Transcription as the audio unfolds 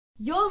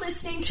You're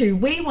listening to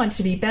We Want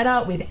to Be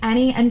Better with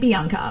Annie and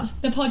Bianca.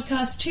 The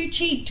podcast too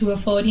cheap to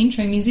afford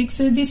intro music,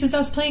 so this is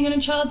us playing on a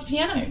child's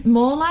piano.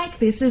 More like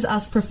this is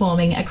us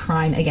performing a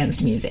crime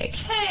against music.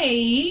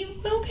 Hey,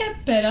 we'll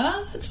get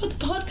better. That's what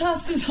the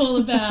podcast is all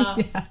about.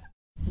 Yeah.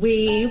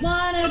 We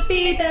want to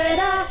be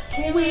better.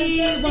 We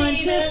want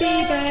to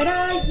be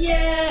better.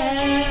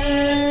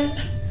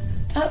 Yeah.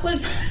 That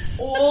was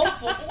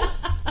awful.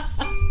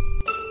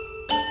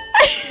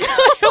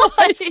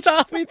 I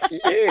start with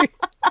you.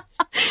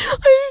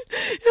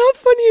 How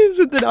funny is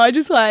it that I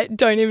just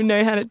don't even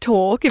know how to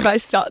talk if I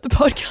start the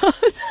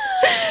podcast?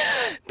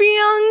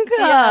 Bianca,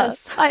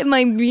 Yes.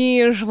 my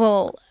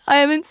beautiful. I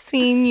haven't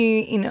seen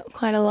you in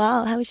quite a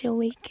while. How was your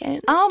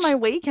weekend? Oh, my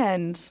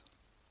weekend.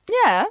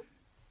 Yeah.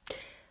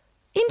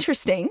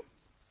 Interesting.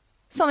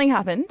 Something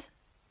happened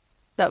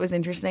that was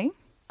interesting.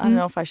 I don't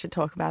know if I should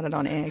talk about it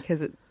on air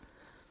because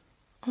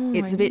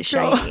it's a bit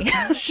shady.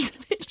 It's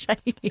a bit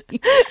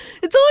shady.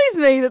 It's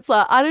always me that's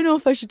like, I don't know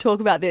if I should talk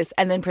about this,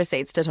 and then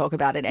proceeds to talk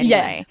about it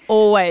anyway. Yeah,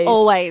 always.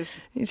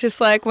 Always. It's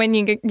just like when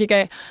you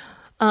go,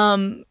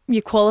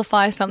 you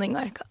qualify something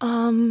like,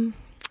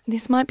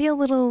 this might be a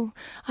little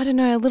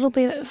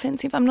bit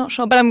offensive. I'm not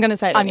sure, but I'm going to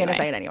say it I'm anyway. going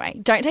to say it anyway.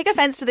 Don't take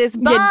offense to this,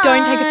 but... Yeah,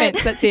 don't take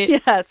offense. That's it.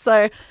 Yeah,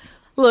 so,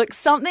 look,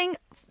 something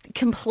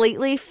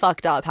completely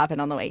fucked up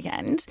happened on the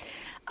weekend.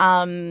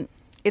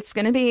 It's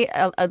going to be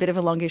a bit of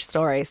a longish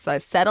story, so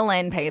settle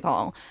in,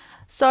 people.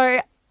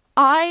 So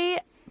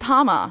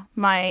Palmer,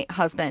 my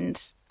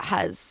husband,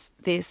 has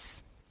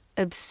this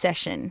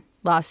obsession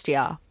last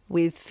year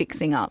with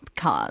fixing up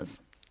cars.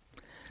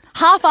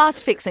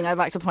 Half-assed fixing, I'd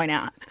like to point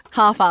out.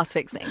 Half-assed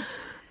fixing.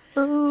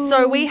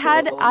 So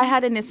I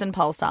had a Nissan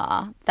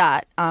Pulsar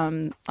that,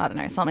 I don't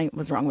know, something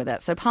was wrong with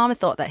it. So Palmer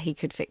thought that he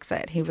could fix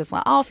it. He was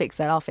like, I'll fix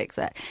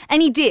it.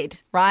 And he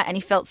did, right? And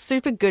he felt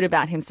super good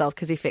about himself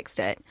because he fixed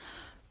it.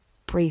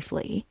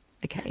 Briefly,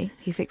 okay,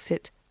 he fixed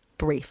it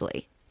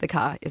briefly. The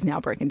car is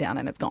now broken down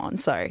and it's gone.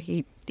 So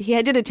he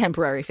did a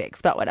temporary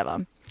fix, but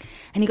whatever.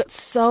 And he got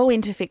so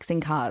into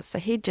fixing cars. So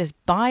he'd just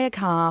buy a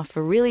car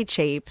for really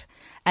cheap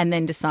and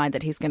then decide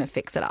that he's going to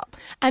fix it up.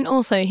 And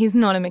also, he's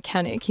not a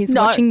mechanic. He's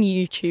watching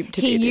YouTube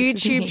to do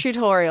this. He YouTube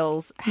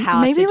tutorials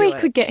how to do it. Maybe we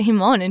could get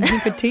him on and he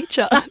could teach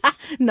us.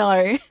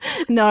 No,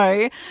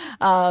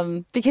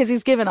 because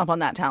he's given up on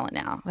that talent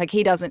now. Like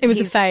he doesn't. It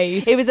was a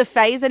phase. It was a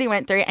phase that he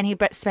went through, and he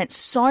spent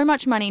so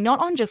much money not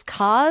on just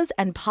cars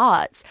and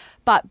parts,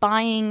 but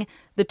buying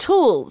the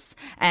tools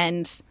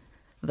and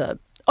the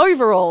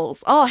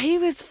overalls. Oh, he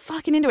was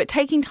fucking into it,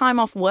 taking time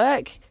off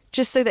work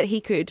just so that he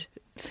could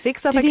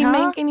fix up a car. Did he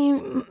make any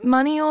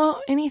money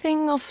or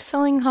anything off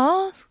selling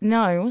cars?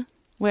 No,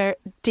 we're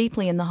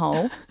deeply in the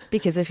hole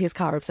because of his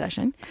car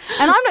obsession.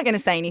 And I'm not going to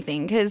say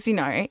anything because,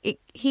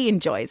 he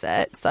enjoys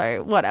it.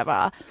 So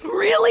whatever.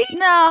 Really?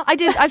 No, I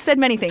did. I've said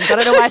many things. I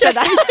don't know why I said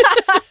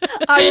that.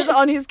 I was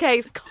on his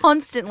case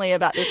constantly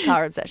about this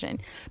car obsession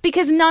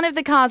because none of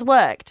the cars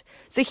worked.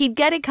 So he'd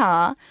get a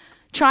car,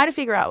 try to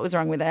figure out what was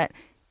wrong with it,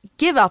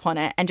 give up on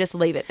it and just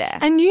leave it there.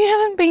 And you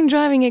haven't been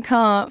driving a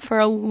car for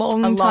a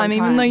long time,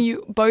 even though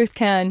you both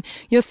can.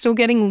 You're still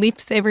getting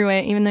lifts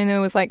everywhere, even though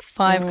there was 5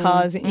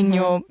 cars in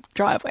your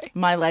driveway.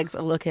 My legs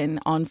are looking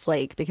on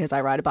fleek because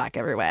I ride a bike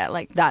everywhere.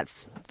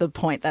 That's the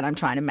point that I'm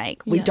trying to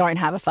make. We don't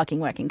have a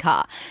fucking working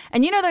car.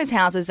 And you know those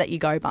houses that you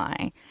go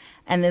by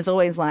and there's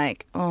always a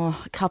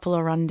couple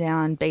of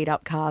rundown, beat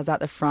up cars out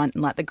the front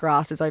and the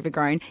grass is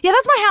overgrown. Yeah,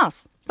 that's my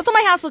house. That's what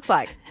my house looks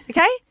like,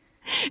 okay?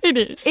 It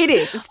is. It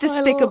is. It's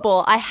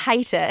despicable. I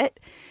hate it.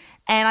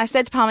 And I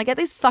said to Palmer, get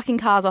these fucking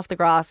cars off the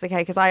grass, okay,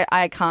 because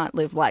I can't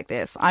live like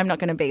this. I'm not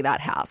going to be that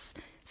house.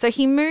 So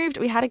he moved.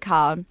 We had a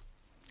car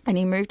and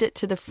he moved it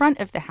to the front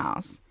of the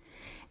house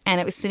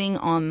and it was sitting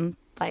on,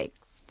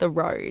 the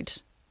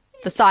road,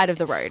 the side of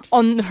the road.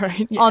 On the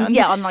road, yeah.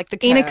 On the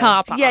curb. In a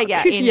car park. Yeah.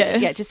 Yes.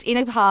 Yeah, just in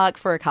a park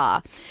for a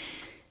car.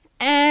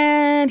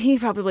 And he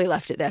probably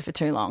left it there for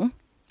too long.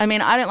 I mean,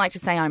 I don't like to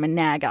say I'm a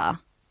nagger.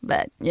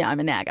 But, yeah,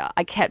 I'm a nagger.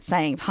 I kept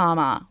saying,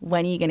 Palmer,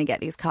 when are you going to get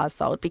these cars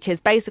sold? Because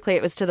basically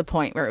it was to the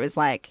point where it was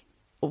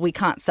we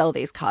can't sell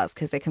these cars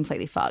because they're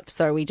completely fucked.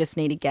 So we just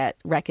need to get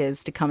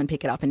wreckers to come and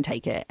pick it up and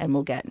take it, and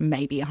we'll get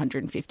maybe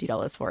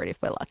 $150 for it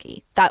if we're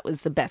lucky. That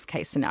was the best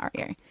case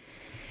scenario.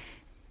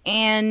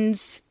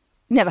 And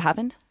never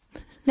happened.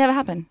 Never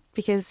happened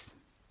because,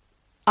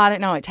 I don't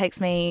know, it takes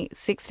me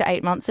 6 to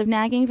 8 months of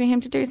nagging for him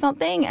to do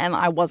something, and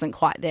I wasn't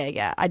quite there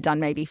yet. I'd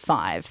done maybe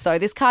 5. So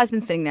this car's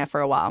been sitting there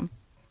for a while.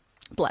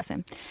 Bless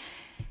him.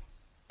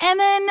 And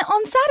then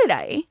on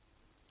Saturday,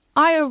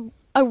 I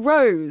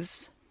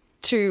arose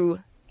to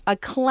a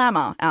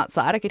clamour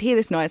outside. I could hear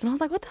this noise and I was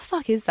like, what the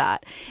fuck is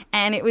that?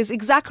 And it was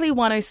exactly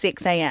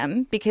 1:06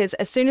 a.m. because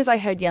as soon as I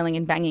heard yelling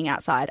and banging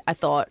outside, I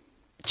thought,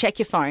 check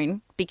your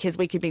phone because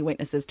we could be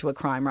witnesses to a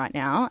crime right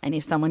now. And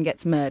if someone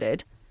gets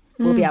murdered,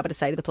 we'll be able to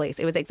say to the police.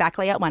 It was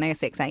exactly at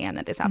 1:06 a.m.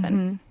 that this happened.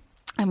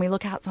 Mm-hmm. And we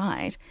look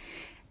outside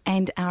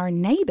and our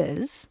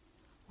neighbours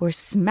were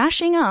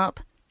smashing up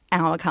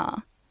our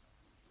car.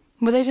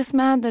 Were they just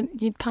mad that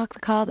you'd park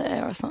the car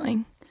there or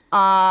something?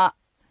 I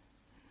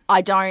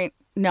don't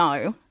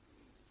know.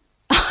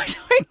 I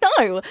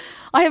know.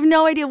 I have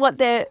no idea what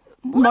their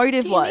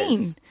motive do you was.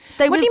 mean?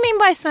 They What do you mean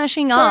by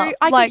smashing up? So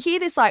I could hear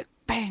this like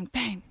bang,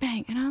 bang,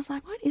 bang. And I was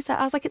like, what is that?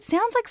 I was like, it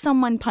sounds like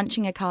someone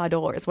punching a car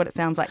door is what it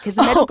sounds like because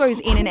the metal goes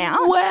in and out.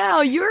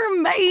 Wow, you're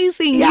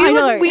amazing. Yeah, I you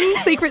know. would win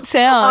Secret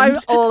Sound. I'm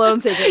all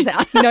on Secret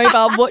Sound. No,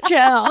 Bob, watch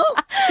out.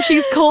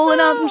 She's calling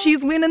up and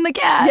she's winning the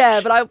cash.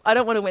 Yeah, but I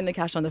don't want to win the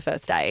cash on the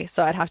first day,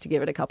 so I'd have to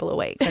give it a couple of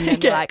weeks and then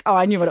be Okay. like, oh,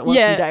 I knew what it was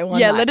from day one.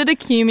 Yeah, like, let it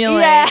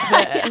accumulate Yeah,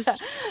 first. yeah.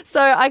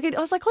 So I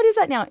was like, what is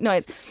that now?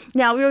 Noise.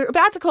 Now we were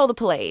about to call the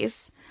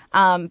police,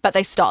 but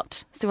they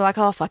stopped. So we're like,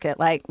 oh, fuck it.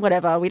 Like,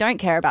 whatever. We don't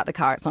care about the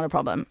car. It's not a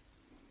problem.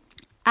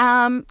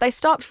 They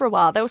stopped for a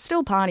while. They were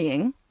still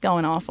partying,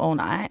 going off all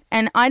night.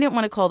 And I didn't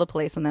want to call the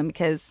police on them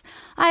because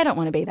I don't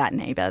want to be that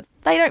neighbour.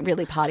 They don't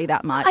really party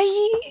that much. Are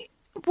you,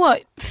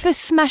 what, for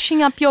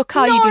smashing up your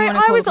car? no, You didn't want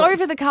to I call was the police?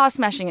 over the car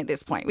smashing at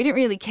this point. We didn't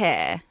really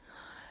care.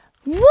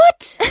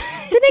 What?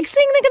 The next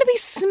thing they're going to be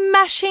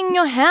smashing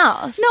your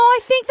house. No, I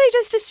think they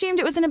just assumed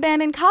it was an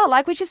abandoned car,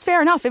 like, which is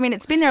fair enough. I mean,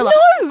 it's been there long.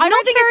 No, I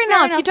don't think fair it's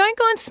fair enough. You don't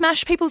go and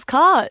smash people's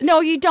cars. No,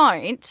 you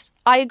don't.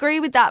 I agree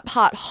with that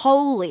part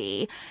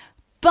wholly,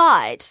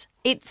 but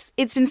it's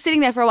been sitting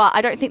there for a while.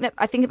 I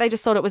think they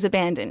just thought it was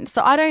abandoned.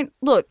 So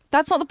look,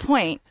 that's not the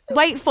point.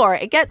 Wait for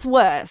it. It gets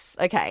worse.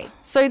 Okay.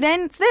 So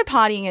they're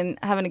partying and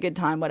having a good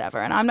time, whatever.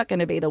 And I'm not going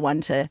to be the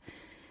one to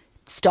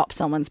stop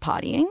someone's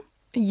partying.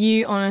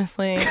 You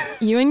honestly,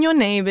 you and your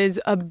neighbours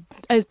are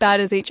as bad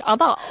as each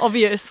other,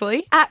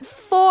 obviously. At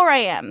 4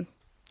 a.m.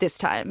 this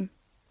time,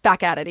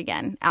 back at it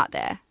again out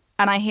there.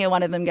 And I hear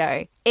one of them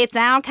go, it's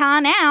our car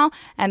now.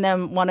 And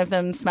then one of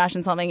them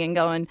smashing something and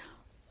going,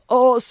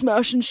 oh,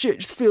 smashing shit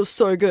just feels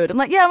so good. I'm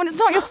like, yeah, when it's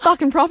not your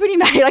fucking property,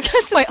 mate. I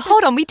guess. Wait,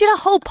 hold on. We did a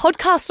whole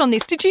podcast on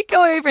this. Did you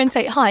go over and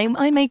say, hi,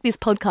 I make this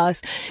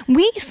podcast.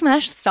 We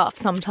smash stuff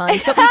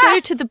sometimes, but we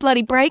go to the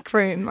bloody break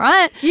room,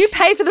 right? You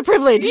pay for the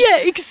privilege. Yeah,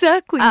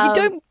 exactly. You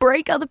don't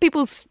break other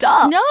people's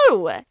stuff.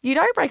 No, you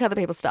don't break other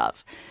people's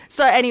stuff.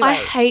 So anyway. I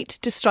hate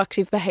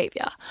destructive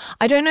behaviour.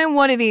 I don't know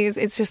what it is.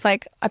 It's just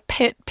like a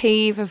pet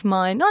peeve of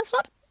mine. No, it's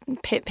not a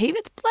pet peeve.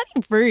 It's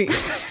bloody rude.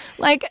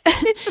 Like,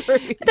 It's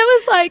rude. That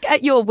was like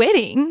at your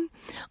wedding.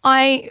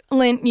 I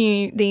lent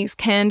you these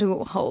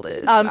candle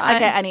holders. Right?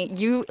 Okay, Annie,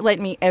 you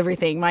lent me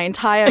everything. My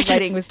entire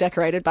wedding was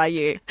decorated by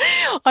you.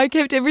 I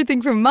kept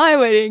everything from my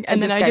wedding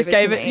and then I just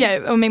gave to it. me.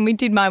 Yeah, I mean, we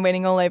did my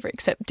wedding all over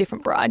except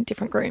different bride,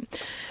 different groom.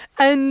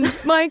 And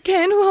my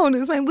candle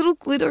holders, my little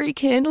glittery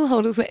candle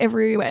holders were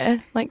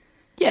everywhere. Like,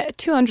 yeah,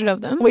 200 of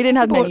them. We didn't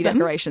have Bought many them.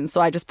 decorations,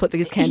 so I just put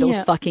these candles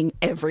Yeah. fucking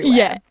everywhere.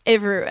 Yeah,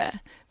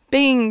 everywhere.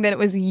 Being that it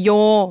was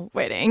your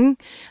wedding,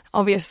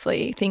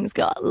 obviously things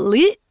got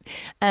lit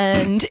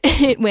and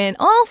it went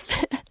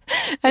off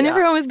and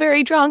everyone was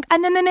very drunk.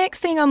 And then the next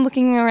thing I'm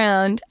looking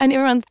around and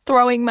everyone's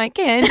throwing my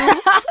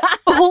candles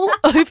all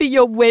over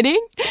your wedding.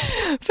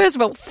 First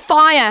of all,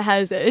 fire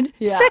hazard.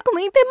 Yeah.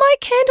 Secondly, they're my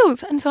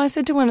candles. And so I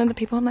said to one of the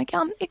people, I'm like,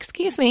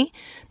 excuse me,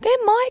 they're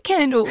my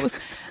candles.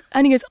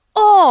 And he goes,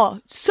 oh,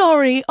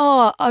 sorry.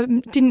 Oh, I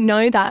didn't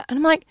know that. And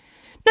I'm like,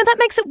 no, that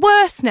makes it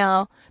worse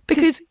now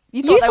because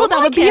you you thought thought they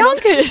they were were my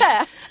candles. Bianca's.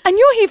 Yeah. And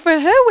you're here for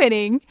her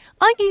wedding.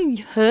 Aren't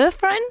you her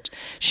friend?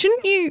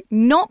 Shouldn't you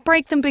not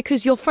break them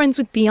because you're friends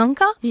with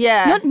Bianca?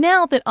 Yeah. Not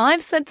now that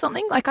I've said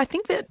something. Like, I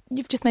think that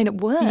you've just made it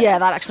worse. Yeah,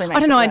 that actually makes I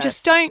don't it know. I worse.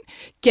 just don't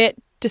get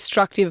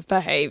destructive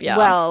behaviour.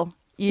 Well,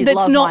 you That's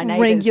love not my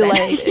neighbours then.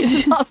 regulated.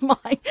 You love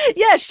mine.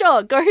 Yeah,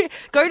 sure. Go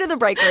to the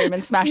break room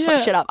and smash some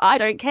Yeah. shit up. I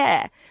don't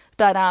care.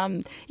 But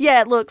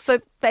yeah, look, so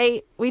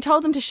we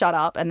told them to shut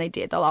up and they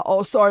did. They're like,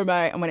 oh, sorry,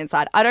 mate, and went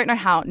inside. I don't know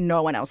how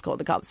no one else called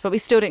the cops, but we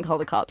still didn't call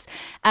the cops.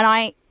 And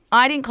I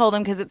didn't call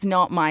them because it's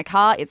not my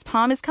car, it's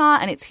Palmer's car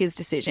and it's his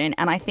decision.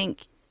 And I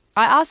think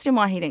I asked him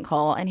why he didn't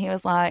call and he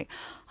was like,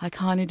 I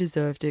kind of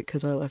deserved it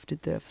because I left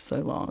it there for so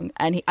long.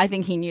 And I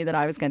think he knew that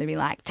I was going to be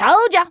like,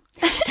 told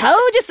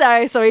you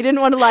so. So he didn't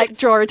want to like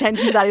draw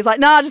attention to that. He's like,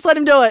 nah, just let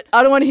him do it.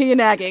 I don't want to hear you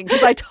nagging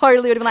because I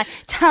totally would have been like,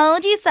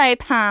 told you so,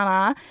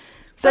 Palmer.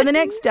 So the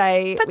next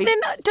day, But then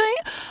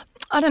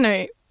I don't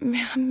know,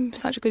 I'm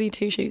such a goody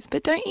two-shoes,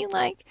 but don't you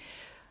like,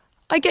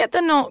 I get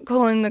the not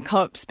calling the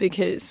cops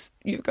because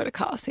you've got a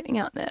car sitting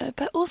out there,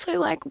 but also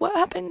like what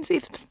happens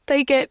if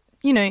they get,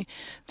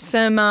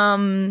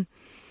 some,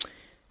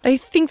 they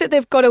think that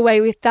they've got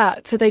away with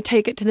that, so they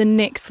take it to the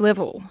next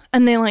level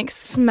and they're like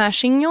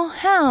smashing your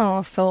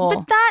house or...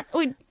 but that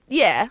would,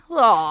 yeah.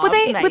 Oh,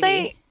 Were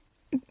they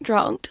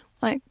drugged?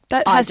 Like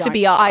that has to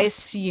be don't- us. I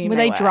assume were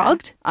they they were.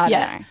 drugged? I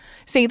don't know.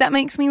 See, that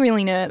makes me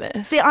really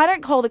nervous. See, I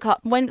don't call the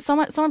cops. When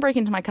someone broke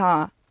into my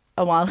car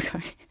a while ago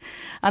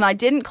and I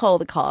didn't call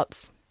the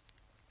cops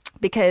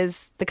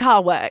because the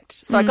car worked.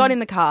 So I got in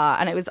the car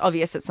and it was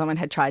obvious that someone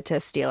had tried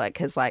to steal it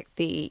because like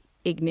the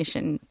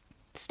ignition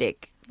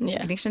stick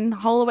ignition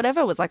hole or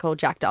whatever was like all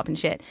jacked up and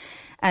shit.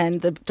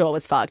 And the door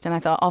was fucked. And I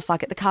thought, oh,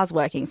 fuck it, the car's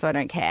working, so I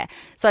don't care.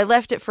 So I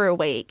left it for a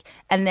week.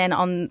 And then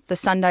on the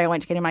Sunday, I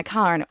went to get in my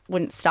car and it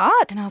wouldn't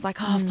start. And I was like,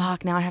 oh,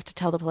 fuck, now I have to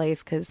tell the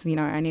police because, you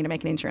know, I need to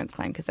make an insurance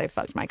claim because they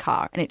fucked my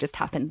car. And it just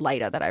happened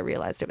later that I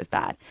realised it was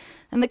bad.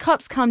 And the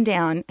cops come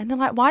down and they're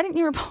like, why didn't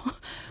you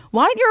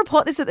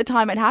report this at the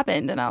time it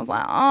happened? And I was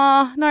like,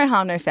 oh, no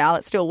harm, no foul.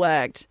 It still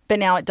worked. But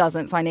now it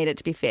doesn't, so I need it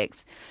to be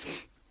fixed.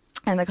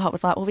 And the cop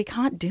was like, well, we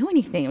can't do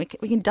anything. We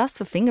can dust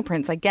for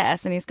fingerprints, I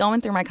guess. And he's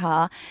going through my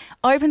car,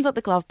 opens up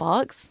the glove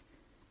box,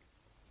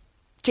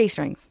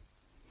 G-strings.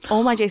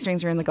 All my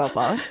G-strings are in the glove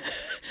box.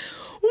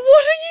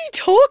 What are you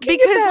talking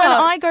Because about? when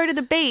I go to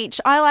the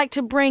beach, I like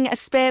to bring a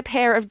spare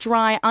pair of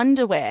dry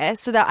underwear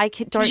so that I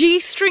don't...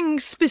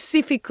 G-strings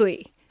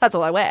specifically. That's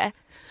all I wear.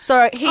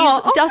 So he's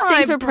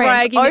dusting for prints,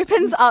 bragging.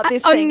 opens up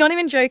this thing. I'm not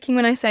even joking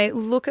when I say,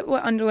 look at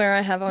what underwear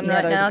I have on Yeah,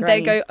 right those now. are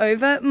They great. go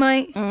over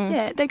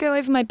my they go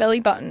over my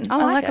belly button. I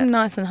like it. them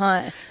nice and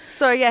high.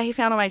 So, yeah, he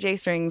found all my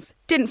G-strings.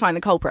 Didn't find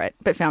the culprit,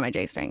 but found my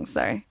G-strings.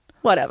 So,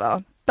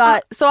 whatever.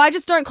 But so I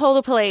just don't call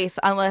the police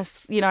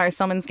unless, you know,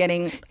 someone's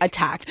getting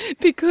attacked.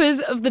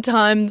 Because of the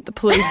time that the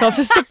police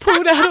officer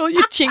pulled out all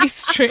your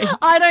G-strings.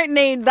 I don't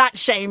need that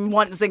shame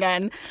once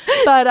again.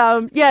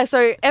 But, yeah,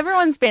 so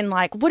everyone's been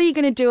like, what are you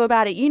going to do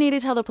about it? You need to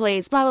tell the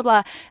police, blah, blah,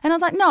 blah. And I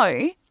was like,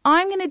 no,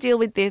 I'm going to deal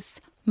with this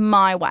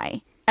my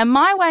way. And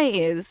my way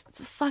is,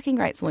 it's a fucking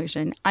great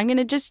solution. I'm going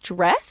to just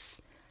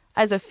dress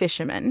as a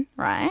fisherman,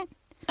 right?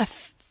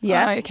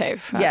 Yeah. Oh, okay.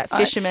 Yeah,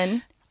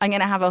 fisherman. I'm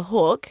going to have a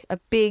hook, a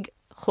big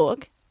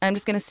hook. And I'm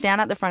just going to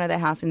stand at the front of their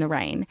house in the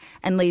rain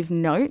and leave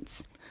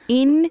notes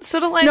in.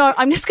 Sort of like no,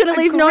 I'm just going to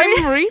leave notes.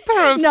 Grim Reaper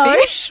of No.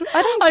 fish.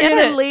 I don't I'm get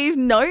going it. to leave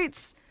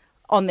notes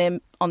on their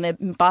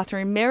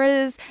bathroom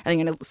mirrors, and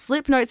I'm going to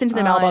slip notes into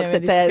the Oh, I know mailbox where that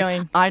this is says,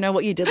 going. I know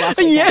what you did last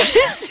weekend.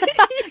 Yes.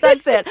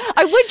 That's it.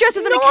 I would dress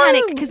as a No,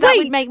 mechanic because that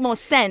would wait. make more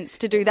sense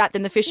to do that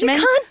than the You fisherman.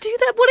 can't do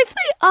that. What if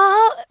they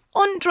are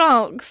on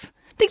drugs?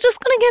 They're just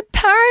going to get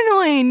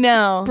paranoid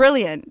now.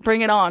 Brilliant.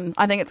 Bring it on.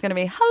 I think it's going to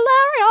be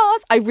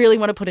hilarious. I really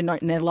want to put a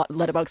note in their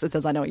letterbox that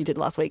says, I know what you did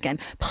last weekend.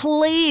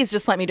 Please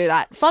just let me do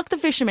that. Fuck the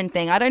fisherman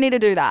thing. I don't need to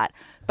do that.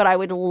 But I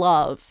would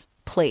love,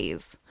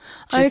 please.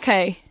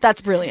 Okay.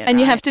 That's brilliant. And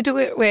you right? have to do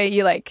it where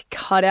you like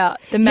cut out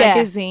the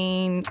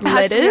magazine It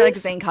has to be letters.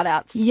 magazine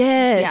cutouts.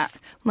 Yes.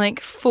 Like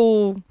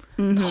full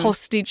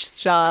hostage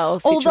style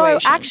situation. Although,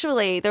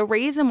 actually, the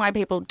reason why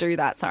people do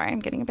that, sorry, I'm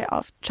getting a bit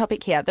off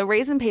topic here. The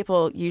reason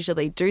people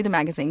usually do the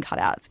magazine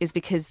cutouts is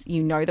because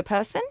you know the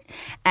person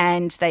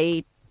and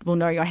they will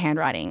know your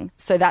handwriting.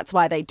 So that's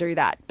why they do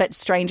that. But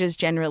strangers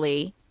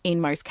generally, in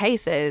most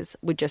cases,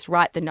 would just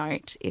write the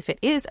note if it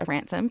is a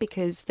ransom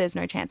because there's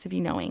no chance of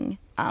you knowing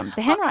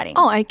the handwriting.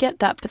 Oh, I get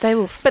that, but they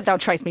will. But they'll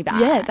trace me back.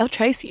 Yeah, they'll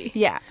trace you.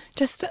 Yeah.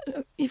 Just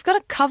you've got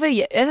to cover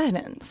your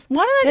evidence.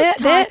 Why don't I just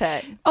type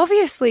it?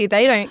 Obviously,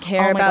 they don't care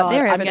Oh my about God,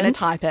 their I'm evidence. going to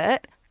type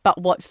it. But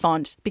what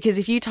font? Because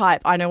if you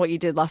type, I know what you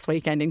did last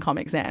weekend in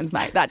Comic Sans,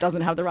 mate, that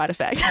doesn't have the right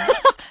effect.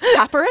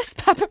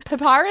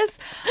 Papyrus?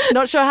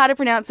 Not sure how to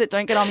pronounce it.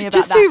 Don't get on me about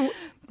Just that. do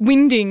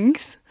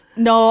windings.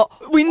 No.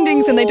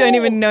 Windings and they don't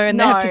even know and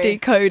they have to No.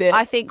 decode it.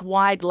 I think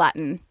wide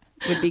Latin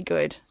would be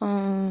good.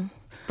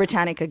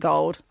 Britannica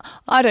Gold.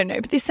 I don't know,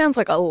 but this sounds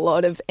like a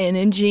lot of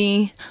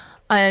energy.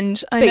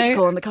 And I Beats know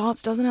calling the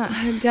cops, doesn't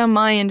it? down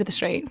my end of the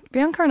street,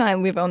 Bianca and I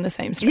live on the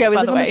same street, Yeah, we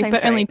by live the on the way, same but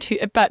street. only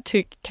about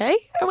 2k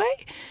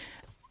away.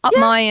 Up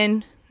my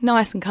end,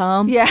 nice and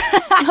calm. Yeah.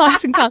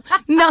 Nice and calm.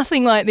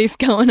 Nothing like this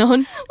going on. Well,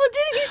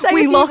 didn't you say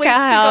We a few lock weeks our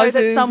ago houses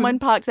that and- someone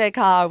parked their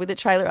car with a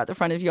trailer at the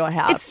front of your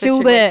house? It's for still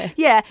 2 there. weeks?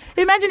 Yeah.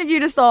 Imagine if you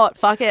just thought,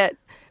 fuck it.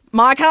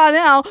 My car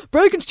now,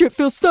 Broken Strip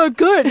feels so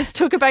good. Just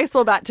took a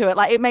baseball bat to it.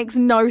 Like, it makes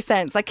no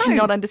sense. I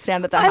cannot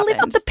understand that I happened. live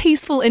up the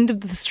peaceful end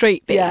of the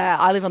street. There. Yeah,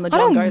 I live on the I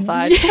John don't- Go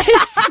side.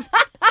 Yes.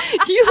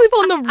 You live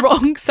on the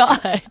wrong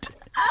side.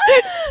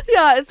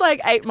 Yeah, it's like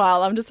 8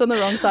 Mile. I'm just on the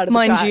wrong side of the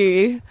Mind tracks.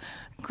 you,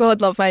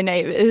 God love my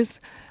neighbours.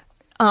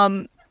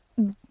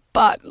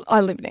 But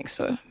I live next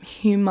to a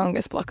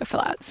humongous block of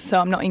flats, so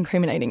I'm not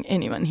incriminating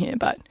anyone here,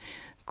 but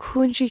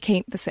could you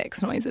keep the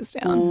sex noises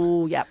down?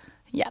 Ooh, yep.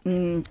 Yeah.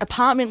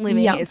 Apartment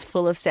living Yeah. is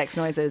full of sex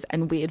noises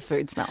and weird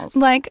food smells.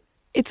 Like,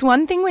 it's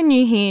one thing when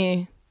you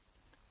hear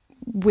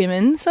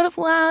women sort of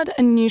loud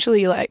and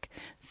usually like,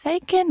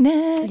 faking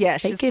it. Yeah,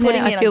 she's faking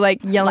putting it. in I feel like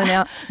yelling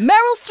out.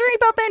 Meryl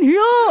Streep up in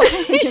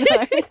here. You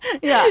know?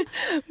 Yeah.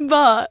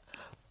 But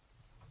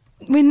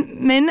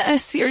when men are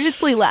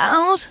seriously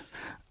loud,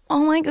 oh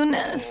my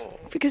goodness.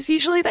 Because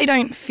usually they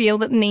don't feel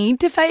the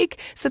need to fake.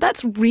 So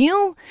that's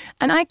real.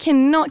 And I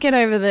cannot get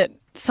over that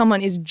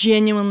someone is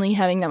genuinely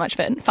having that much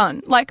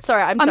fun. Like,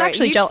 Sorry, I'm sorry.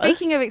 actually You're jealous.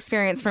 speaking of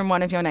experience from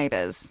one of your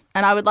neighbours,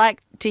 and I would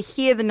like to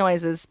hear the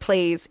noises,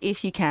 please,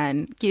 if you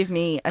can, give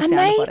me a And sound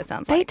they, of what it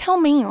sounds they like. tell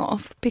me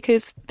off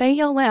because they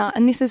yell out,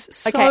 and this is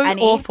so Okay,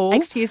 Annie, awful.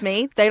 excuse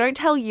me. They don't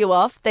tell you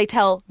off. They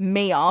tell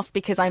me off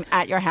because I'm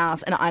at your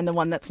house and I'm the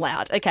one that's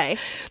loud. Okay,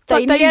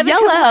 But they never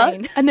yell out,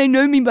 complain. and they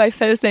know me by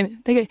first name.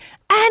 They go,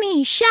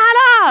 Annie, shut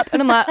up.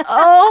 And I'm like,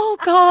 oh,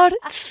 God,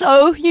 it's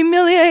so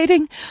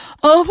humiliating.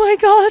 Oh, my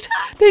God,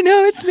 they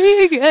know it's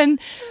me again.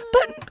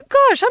 But,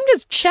 gosh, I'm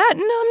just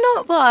chatting. I'm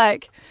not,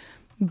 like,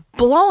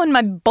 blowing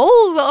my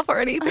balls off or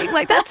anything.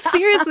 Like, that's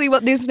seriously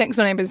what this next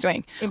door neighbour's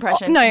doing.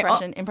 Impression,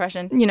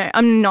 impression. You know,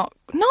 I'm not.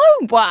 No,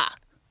 what?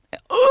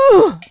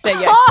 There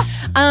you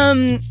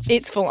go.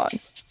 It's full on.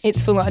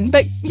 It's full on.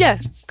 But yeah,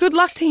 good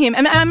luck to him.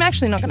 And I'm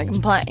actually not going to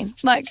complain.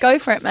 Like, go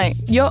for it, mate.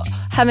 You're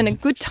having a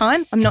good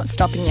time. I'm not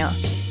stopping you.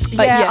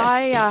 But yeah,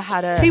 yes. I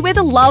had a... See where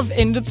the love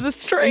ended the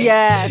street?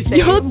 Yeah, see,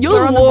 You're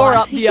we're on the war line.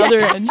 up the other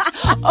end.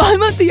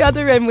 I'm at the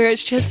other end where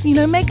it's just, you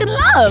know, making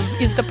love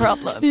is the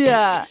problem.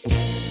 Yeah.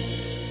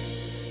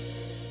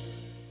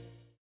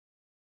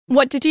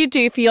 What did you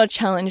do for your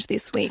challenge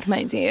this week,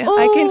 my dear?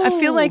 I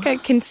feel like I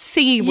can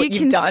see what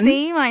you've done. You can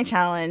see my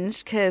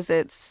challenge because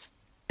it's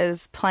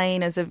as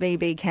plain as a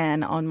VB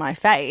can on my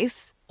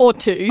face. Or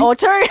two. Or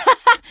two.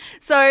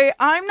 So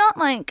I'm not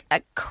like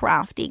a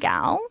crafty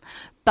gal,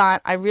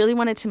 but I really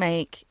wanted to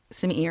make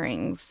some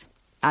earrings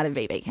out of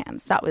VB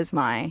cans. That was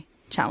my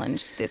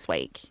challenge this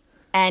week.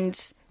 And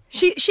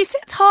She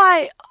sets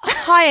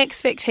high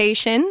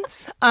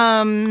expectations.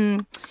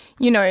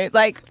 You know,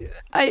 like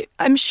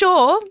I'm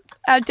sure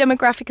our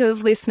demographic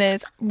of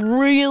listeners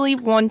really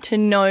want to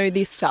know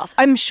this stuff.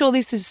 I'm sure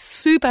this is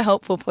super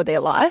helpful for their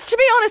life. to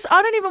be honest,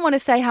 I don't even want to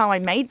say how I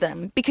made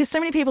them because so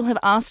many people have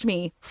asked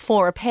me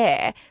for a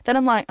pair that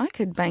I'm like, I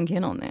could bank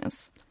in on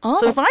this. Oh.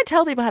 So if I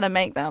tell people how to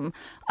make them,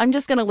 I'm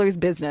just going to lose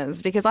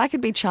business because I could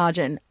be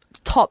charging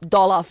top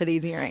dollar for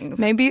these earrings.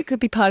 Maybe it could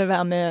be part of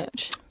our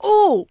merch.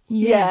 Oh,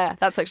 Yeah. yeah,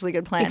 that's actually a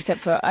good plan.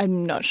 Except for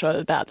I'm not sure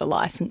about the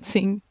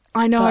licensing.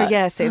 I know, But-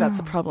 yeah, see, that's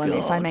a problem.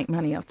 If I God. make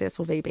money off this,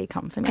 will VB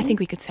come for me? I think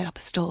we could set up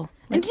a stall.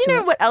 And do you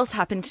know what else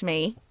happened to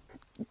me,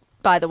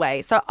 by the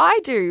way? So I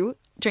do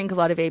drink a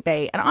lot of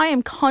VB and I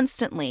am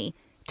constantly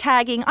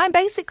tagging. I'm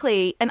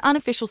basically an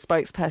unofficial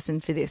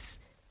spokesperson for this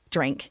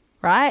drink,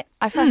 right?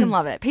 I fucking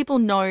love it. People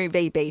know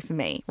VB for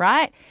me,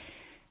 right?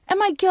 And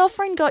my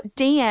girlfriend got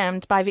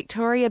DM'd by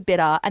Victoria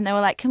Bitter and they were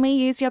like, can we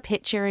use your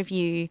picture of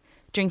you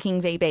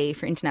drinking VB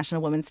for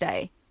International Women's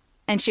Day?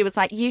 And she was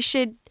like, you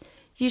should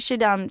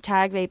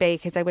tag VB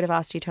because they would have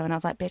asked you to. And I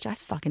was like, bitch, I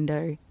fucking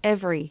do.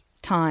 Every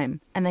time.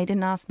 And they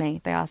didn't ask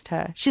me. They asked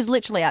her. She's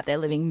literally out there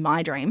living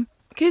my dream.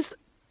 Because,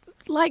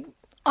 like,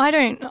 I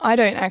don't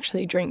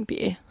actually drink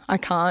beer. I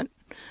can't.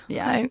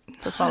 Yeah.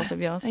 It's a fault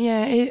of yours.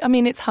 Yeah, I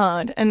mean, it's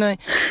hard. And I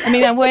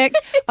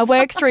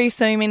work through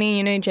so many,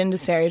 you know, gender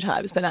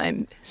stereotypes, but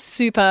I'm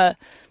super,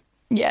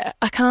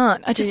 I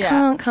can't. I just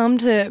can't come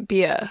to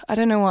beer. I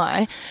don't know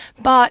why.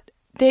 But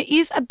there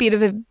is a bit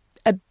of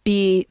a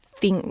beer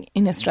thing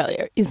in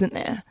Australia, isn't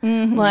there?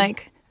 Mm-hmm.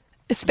 Like,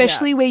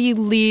 especially where you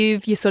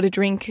live, you sort of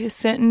drink a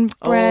certain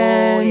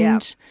brand. Oh, yeah.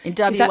 In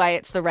WA,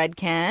 it's the red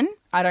can.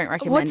 I don't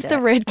recommend What's it. the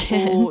red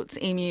can? Oh, it's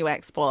Emu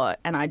Export,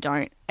 and I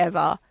don't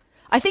ever.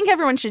 I think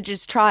everyone should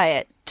just try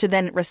it to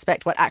then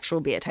respect what actual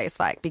beer tastes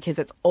like because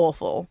it's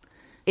awful.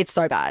 It's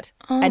so bad.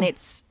 And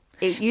it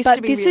used But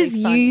to be this really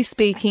is fun. you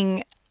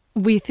speaking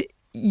with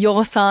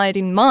your side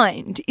in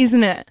mind,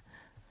 isn't it?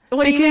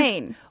 What do you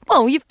mean?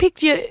 Well, you've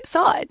picked your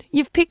side.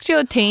 You've picked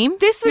your team.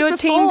 This was your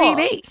team before.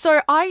 VB.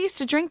 So I used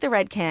to drink the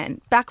red can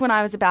back when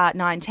I was about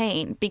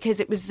 19 because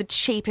it was the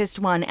cheapest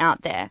one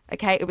out there.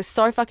 Okay, it was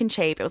so fucking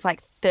cheap. It was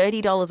like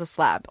 $30 a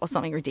slab or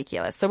something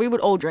ridiculous. So we would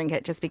all drink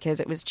it just because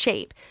it was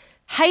cheap.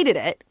 Hated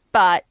it,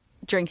 but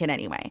drink it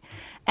anyway.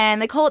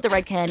 And they call it the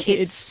red can.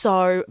 Kids. It's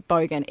so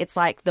bogan. It's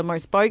like the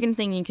most bogan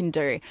thing you can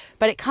do.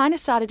 But it kind of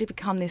started to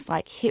become this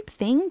like hip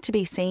thing to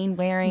be seen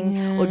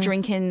wearing or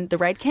drinking the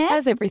red can.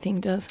 As everything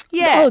does.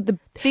 Yeah. Oh, the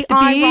beer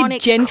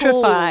ironic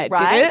gentrified, cool,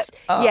 right? did it?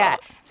 Oh. Yeah.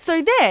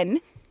 So then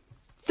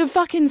the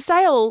fucking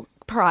sale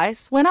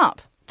price went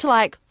up to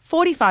like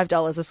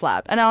 $45 a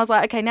slab. And I was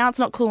like, okay, now it's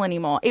not cool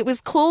anymore. It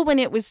was cool when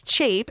it was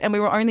cheap and we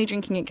were only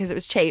drinking it because it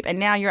was cheap. And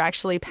now you're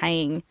actually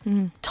paying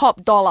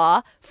top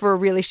dollar for a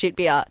really shit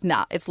beer.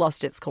 Nah, it's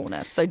lost its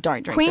coolness. So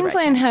don't drink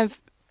Queensland the red have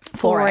can.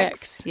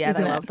 4X. Yeah,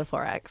 isn't they it? love the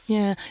 4X.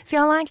 Yeah. See,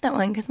 I like that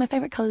one because my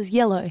favourite colour is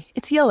yellow.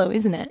 It's yellow,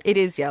 isn't it? It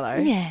is yellow.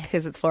 Yeah.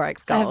 Because it's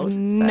 4X I gold. have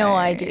no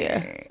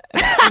idea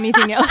about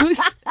anything else.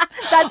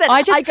 That's it.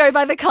 I go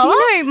by the Do colour.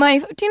 you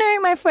know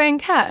my friend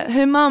Kat?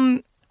 Her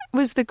mum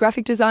was the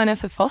graphic designer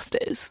for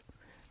Foster's.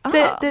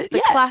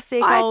 The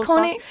classic old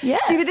iconic. Foster. Yeah.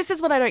 See, but this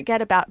is what I don't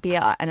get about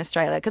beer in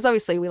Australia because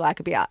obviously we like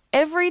a beer.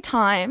 Every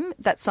time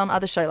that some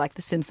other show like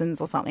The Simpsons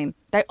or something,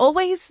 they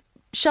always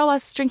show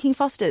us drinking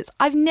Fosters.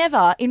 I've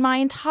never in my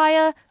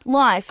entire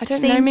life I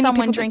don't know seen many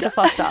someone people drink a that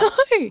Foster.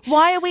 No.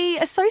 Why are we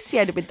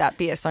associated with that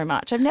beer so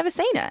much? I've never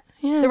seen it.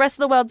 Yeah. The rest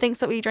of the world thinks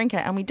that we drink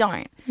it and we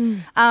don't.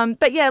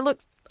 But yeah, look,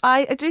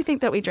 I do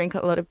think that we drink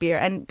a lot of beer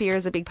and beer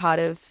is a big part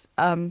of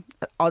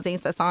Aussie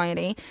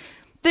society.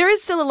 there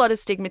is still a lot of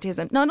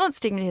stigmatism. No, not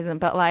stigmatism,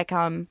 but like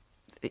a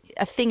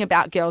thing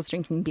about girls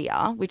drinking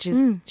beer, which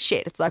is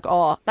shit. It's like,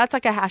 oh, that's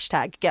like a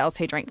hashtag, girls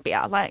who drink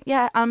beer. Like,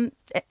 yeah,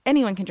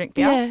 anyone can drink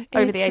beer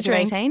over the age of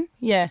 18.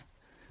 Yeah.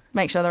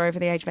 Make sure they're over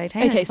the age of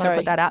 18. Okay, I just want to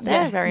put that out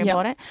there. Yeah, Very yep.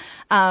 important.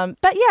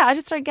 But yeah, I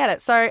just don't get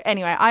it. So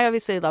anyway, I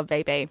obviously love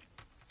VB.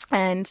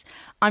 And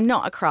I'm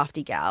not a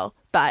crafty gal,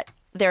 but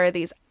there are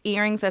these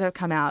earrings that have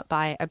come out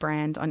by a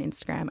brand on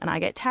Instagram, and I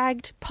get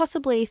tagged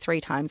possibly 3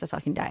 times a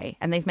fucking day.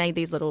 And they've made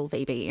these little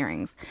VB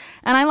earrings.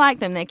 And I like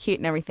them. They're cute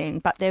and everything,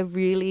 but they're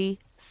really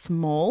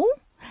small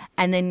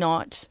and they're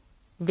not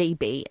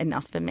VB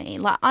enough for me.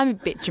 Like, I'm a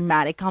bit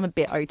dramatic. I'm a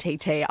bit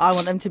OTT. I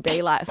want them to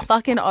be like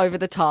fucking over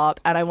the top,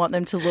 and I want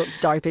them to look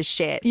dope as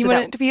shit. You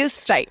want it to be a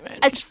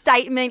statement. A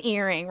statement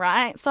earring,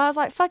 right? So I was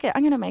like, fuck it,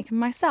 I'm going to make them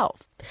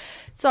myself.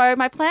 So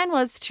my plan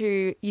was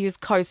to use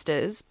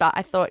coasters, but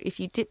I thought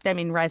if you dip them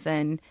in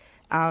resin,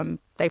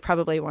 they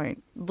probably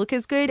won't look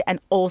as good.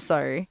 And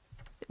also,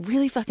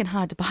 really fucking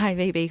hard to buy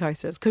VB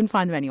coasters. Couldn't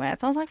find them anywhere.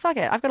 So I was like, fuck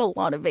it, I've got a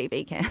lot of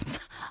VB cans.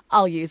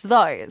 I'll use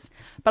those.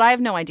 But I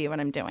have no idea what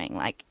I'm doing.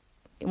 Like,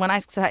 when I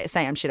say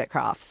I'm shit at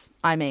crafts,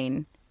 I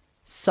mean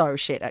so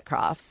shit at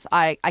crafts.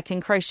 I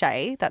can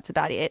crochet. That's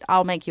about it.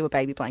 I'll make you a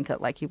baby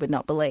blanket like you would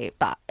not believe.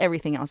 But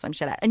everything else I'm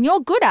shit at. And you're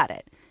good at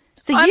it.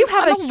 So you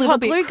have a little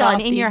glue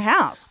gun in your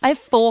house. I have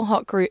 4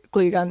 hot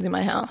glue guns in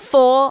my house.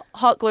 4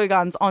 hot glue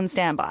guns on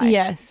standby.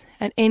 Yes,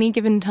 at any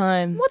given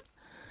time. What?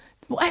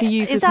 To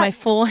use with my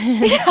 4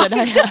 hands that I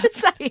was have. going to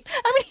say,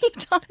 how many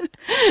times?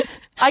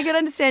 I could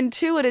understand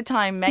 2 at a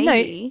time,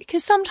 maybe. No,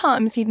 because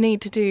sometimes you'd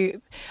need to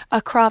do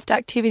a craft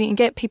activity and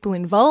get people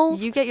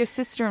involved. You get your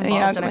sister involved,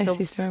 Yeah, I've and got I my feel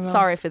sister involved.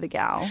 sorry for the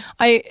gal.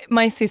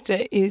 My sister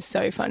is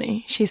so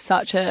funny. She's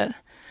a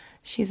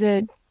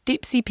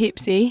dipsy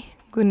pipsy.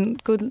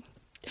 Good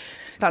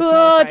That's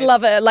not a phrase.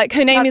 lover. Like,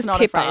 her name That's is not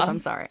Pippa. a phrase, I'm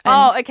sorry.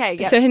 And Okay.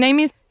 Yep. So her name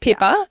is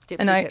Pippa, Yeah,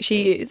 and dipsy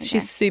she pipsy. is. Okay.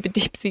 She's super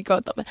dipsy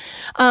god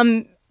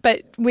lover.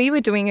 But we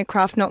were doing a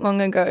craft not long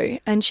ago,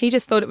 and she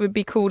just thought it would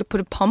be cool to put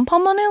a pom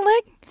pom on her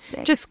leg.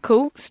 Sick. Just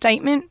cool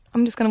statement.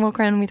 I'm just going to walk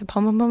around with a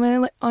pom pom on her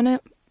leg.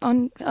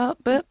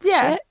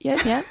 Yeah.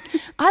 Yeah.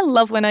 I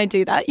love when I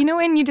do that. You know,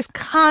 when you just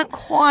can't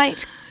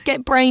quite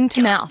get brain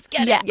to mouth.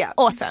 Get it. Yeah, Yeah.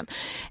 awesome.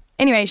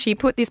 Anyway, she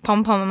put this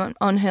pom pom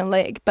on her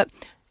leg, but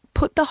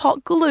put the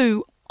hot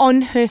glue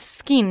on her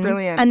skin.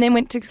 Brilliant. And then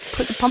went to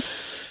put the pom.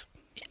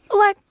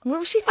 Like, What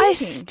was she I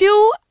thinking?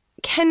 still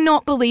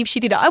cannot believe she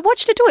did it. I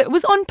watched her do it. It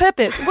was on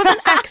purpose. It wasn't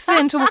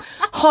accidental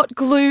hot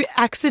glue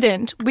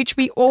accident, which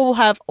we all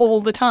have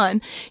all the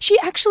time. She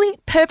actually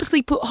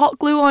purposely put hot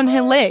glue on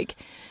her leg,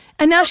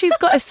 and now she's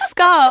got a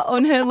scar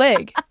on her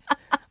leg.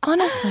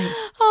 Honestly,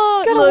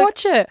 gotta look,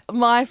 watch it.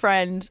 My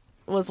friend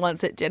was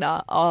once at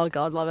dinner. Oh,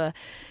 God, love her.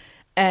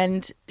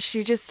 And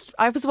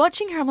I was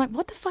watching her. I'm like,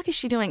 what the fuck is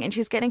she doing? And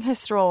she's getting her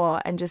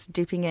straw and just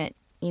dipping it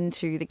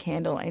into the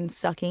candle and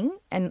sucking,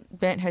 and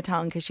burnt her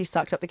tongue because she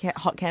sucked up the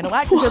hot candle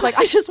wax. And she was like,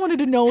 I just wanted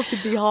to know if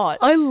it'd be hot.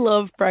 I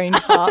love brain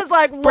farts. I was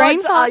like, what brain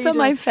are farts you are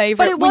my doing?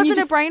 favourite. But it When you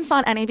wasn't a brain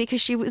fart, Annie,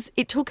 because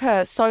it took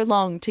her so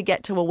long to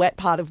get to a wet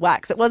part of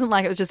wax. It wasn't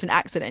like it was just an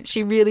accident.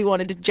 She really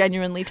wanted to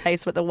genuinely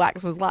taste what the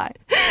wax was like.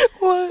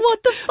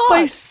 What the fuck?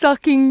 By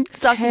sucking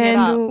it up.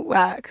 candle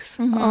wax.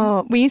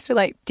 Oh, we used to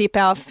like dip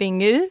our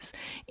fingers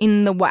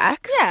in the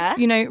wax. Yeah.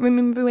 You know,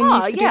 remember when you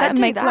used to do yeah, that I'd and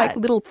do make that. like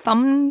little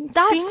thumb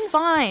That's things?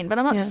 fine, but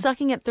I'm not Yeah.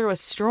 sucking it through a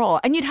straw.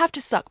 And you'd have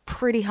to suck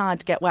pretty hard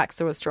to get wax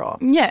through a straw.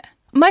 Yeah.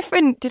 My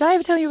friend, did I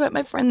ever tell you about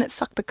my friend that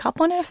sucked the cup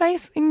on her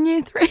face in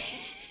year 3?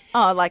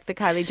 Oh, like the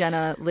Kylie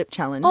Jenner lip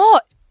challenge. Oh,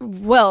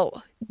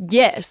 well,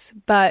 yes,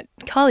 but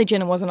Kylie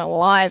Jenner wasn't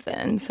alive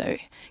then, so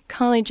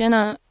Kylie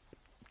Jenner,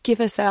 give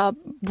us our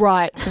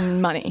rights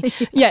and money.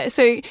 Yeah,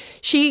 so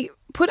she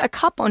put a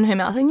cup on her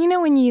mouth, and you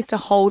know when you used to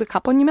hold a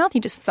cup on your mouth,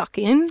 you just suck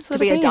in sort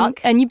be of a thing, duck?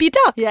 and you'd be a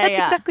duck. Yeah, That's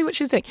yeah. exactly what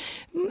she was doing.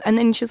 And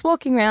then she was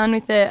walking around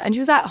with it, and she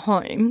was at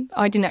home.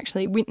 I didn't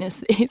actually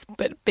witness this,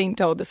 but been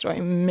told the story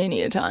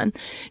many a time.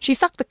 She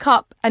sucked the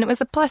cup, and it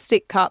was a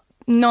plastic cup,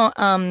 not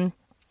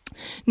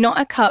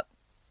a cup.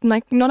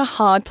 Like, not a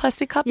hard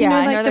plastic cup, Yeah, you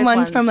I know, know like the those ones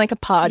ones. from like a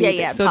party.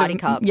 Yeah, that's sort party of,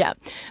 cup. Yeah,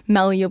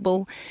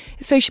 malleable.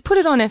 So she put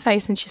it on her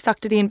face and she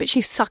sucked it in, but she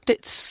sucked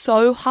it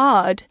so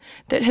hard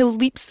that her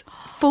lips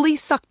fully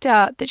sucked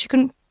out that she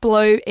couldn't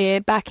blow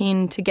air back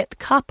in to get the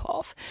cup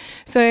off.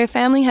 So her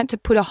family had to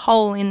put a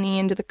hole in the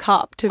end of the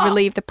cup to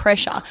relieve the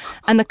pressure,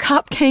 and the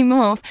cup came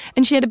off,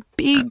 and she had a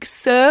big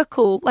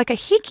circle, like a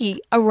hickey,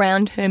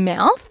 around her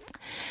mouth.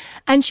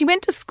 And she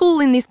went to school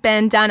in this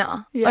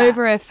bandana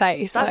over her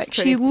face. That's Like,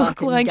 she pretty looked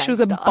fucking like she was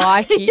a gangster.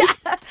 bikie.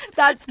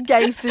 That's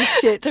gangster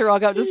shit to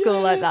rock up to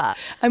school like that.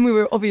 And we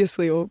were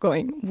obviously all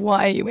going,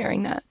 why are you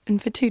wearing that?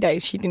 And for 2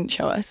 days, she didn't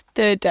show us.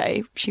 Third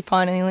day, she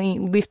finally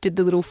lifted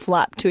the little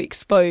flap to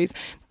expose,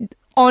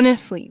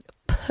 honestly,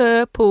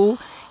 purple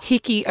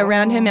hickey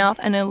around her mouth,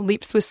 and her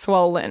lips were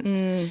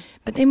swollen.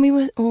 But then we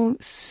were all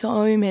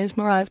so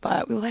mesmerised by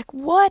it. We were like,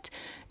 what?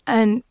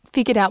 And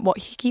figured out what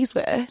hickeys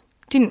were.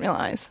 Didn't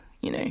realise,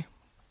 you know,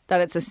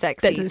 That it's a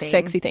sexy that's a thing.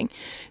 sexy thing.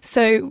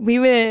 So we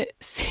were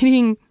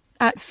sitting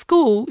at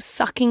school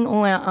sucking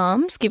all our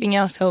arms, giving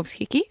ourselves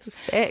hickeys.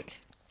 Sick.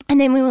 And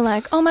then we were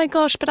like, oh my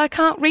gosh, but I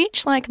can't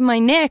reach like my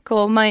neck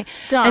or my...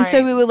 Don't. And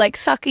so we were like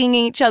sucking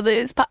each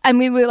other's... And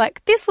we were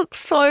like, this looks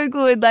so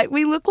good. Like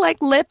we look like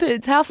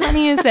leopards. How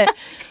funny is it?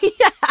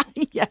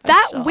 Yeah.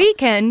 That sure.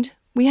 weekend,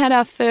 we had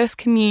our first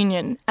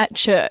communion at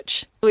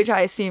church. Which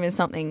I assume is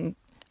something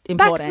Back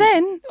important.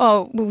 then,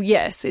 oh, well,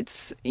 yes,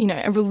 it's, you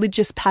know, a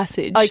religious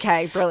passage.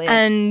 Okay,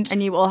 brilliant.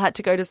 And you all had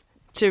to go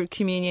to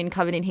communion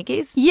covered in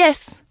hickeys?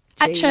 yes,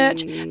 at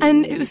church.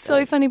 And it was so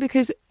Jesus. funny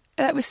because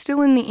that was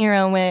still in the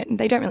era where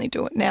they don't really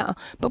do it now,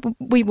 but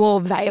we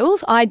wore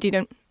veils. I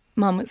didn't.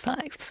 Mum was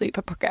like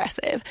super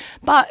progressive.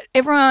 But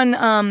everyone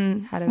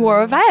Had a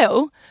wore a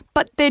veil,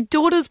 but their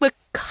daughters were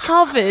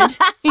covered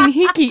in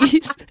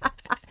hickeys.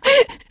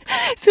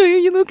 So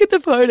you look at the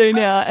photo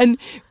now, and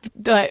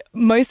like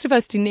most of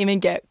us didn't even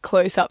get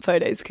close-up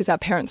photos because our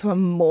parents were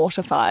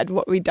mortified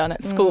what we'd done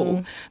at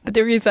school. But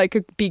there is like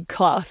a big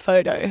class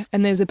photo,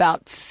 and there's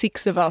about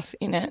 6 of us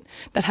in it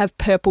that have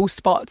purple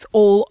spots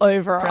all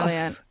over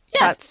Brilliant. us. Yeah.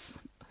 That's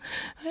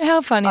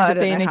How fun is I it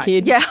don't being know a how-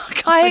 kid? Yeah.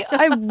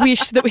 I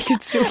wish that we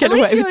could still get at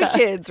away least you with were that.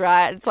 kids,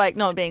 right? It's like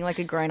not being like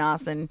a grown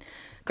ass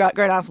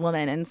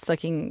woman and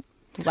sucking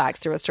wax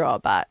through a straw,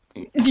 but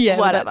Yeah,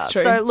 whatever. that's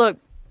true. So look,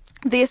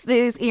 these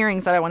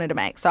earrings that I wanted to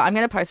make. So I'm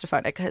going to post a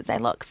photo because they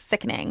look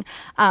sickening.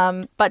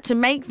 But to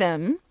make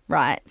them,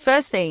 right,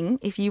 first thing,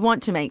 if you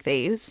want to make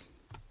these,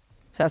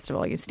 first of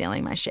all, you're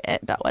stealing my shit,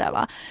 but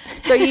whatever.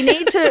 So you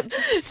need to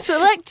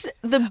select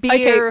the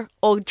beer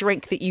or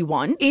drink that you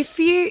want.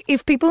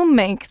 If people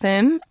make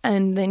them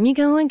and then you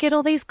go and get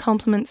all these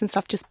compliments and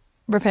stuff, just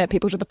refer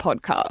people to the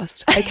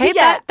podcast. Okay,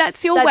 Yeah,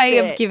 that's your that's way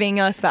it. of giving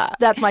us back.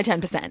 That's my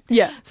 10%.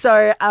 Yeah.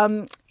 So,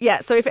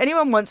 so if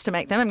anyone wants to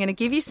make them, I'm going to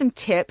give you some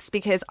tips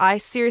because I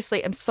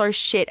seriously am so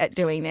shit at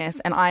doing this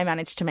and I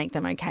managed to make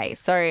them okay.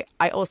 So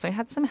I also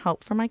had some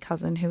help from my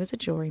cousin who is a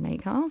jewelry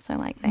maker. So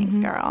like, thanks,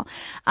 girl.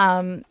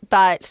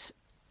 But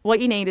what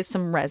you need is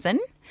some resin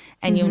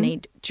and you'll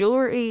need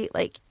jewelry,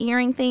 like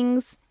earring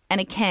things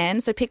and a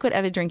can. So pick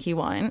whatever drink you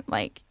want.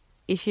 Like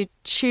if you're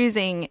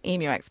choosing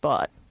Emu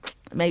Export,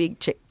 maybe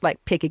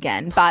pick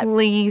again. But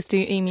Please do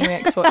Emu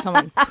Export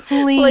someone.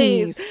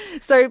 Please.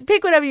 So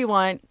pick whatever you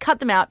want, cut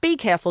them out. Be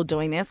careful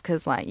doing this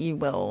because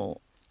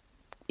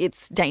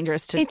it's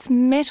dangerous to. It's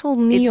metal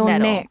near It's your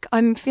metal. neck.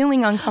 I'm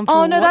feeling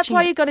uncomfortable. Oh no, that's watching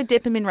why it. you got to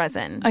dip them in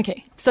resin.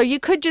 Okay. So you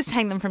could just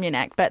hang them from your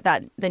neck, but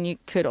then you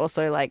could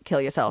also like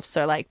kill yourself.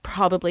 So like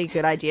probably a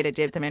good idea to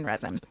dip them in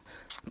resin.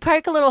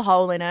 Poke a little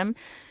hole in them.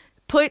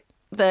 Put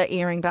the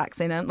earring backs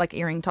in them, like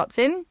earring tops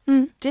in.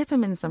 Dip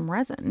them in some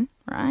resin,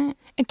 right?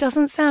 It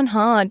doesn't sound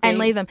hard. And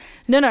Dee. leave them.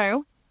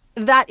 No,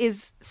 that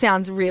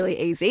sounds really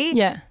easy.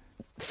 Yeah.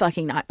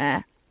 Fucking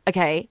nightmare.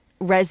 Okay,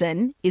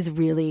 resin is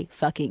really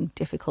fucking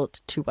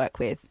difficult to work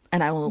with,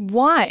 and I will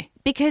Why?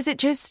 because it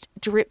just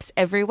drips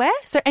everywhere.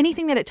 So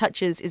anything that it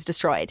touches is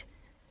destroyed.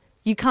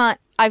 You can't.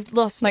 I've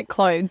lost Like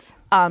clothes.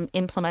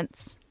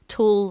 implements,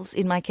 tools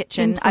in my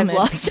kitchen. I've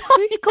Implements. lost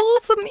Who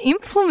calls them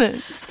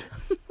implements?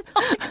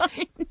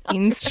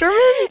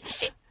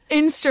 Instruments?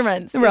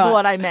 instruments. Is Right.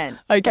 what I meant.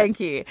 Okay. Thank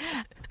you.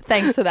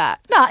 Thanks for that.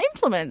 Nah,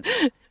 implements.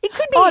 It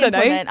could be I don't know.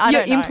 implement. I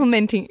You're don't know.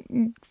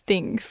 implementing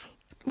things.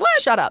 What?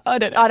 Shut up. I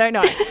don't know. I don't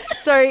know.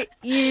 So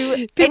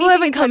you People anything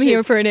haven't it come here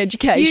touches- for an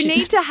education. You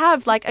need to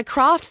have like a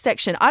craft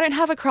section. I don't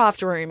have a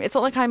craft room. It's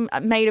not like I'm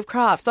made of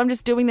craft. So I'm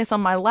just doing this on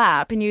my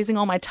lap and using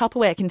all my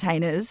Tupperware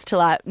containers to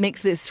like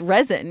mix this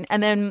resin.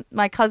 And then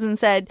my cousin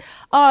said,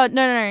 "Oh,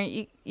 no.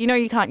 You know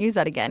you can't use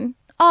that again."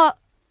 Oh,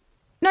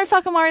 no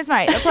fucking worries,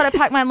 mate. That's what I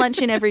pack my lunch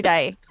in every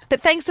day. But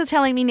thanks for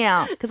telling me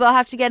now because I'll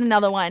have to get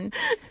another one.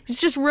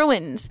 It's just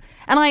ruined.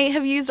 And I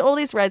have used all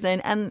this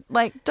resin and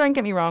like, don't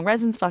get me wrong,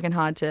 resin's fucking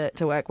hard to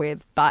work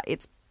with, but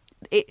it's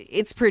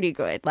pretty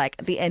good. Like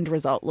the end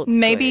result looks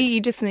Maybe good.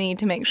 you just need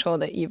to make sure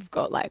that you've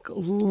got like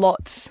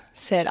lots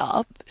set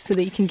up so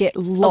that you can get A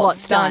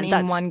lots done in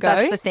That's, one go.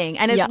 That's the thing.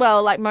 And as Yeah.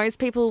 well, like most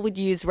people would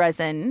use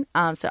resin.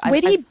 Where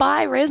do you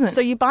buy resin?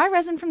 So you buy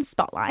resin from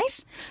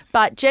Spotlight,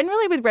 but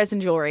generally with resin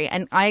jewelry,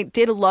 and I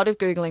did a lot of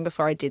Googling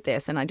before I did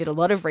this, and I did a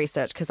lot of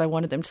research because I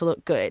wanted them to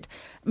look good.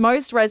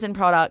 Most resin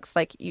products,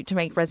 like to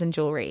make resin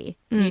jewelry,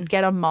 you'd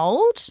get a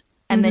mold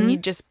and then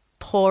you'd just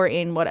pour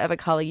in whatever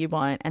color you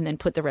want and then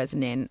put the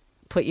resin in,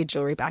 put your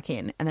jewelry back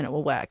in, and then it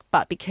will work.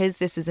 But because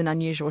this is an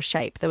unusual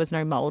shape, there was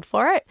no mold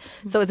for it.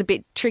 So it was a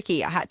bit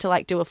tricky. I had to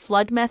like do a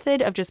flood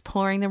method of just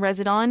pouring the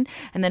resin on,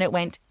 and then it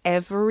went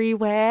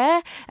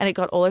everywhere and it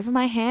got all over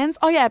my hands.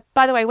 Oh yeah,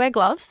 by the way, wear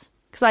gloves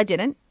because I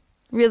didn't.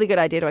 Really good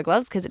idea to wear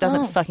gloves because it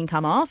doesn't fucking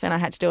come off. And I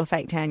had to do a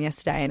fake tan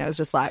yesterday and I was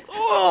just like,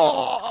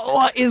 oh,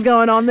 what is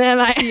going on there,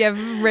 mate? Do you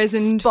have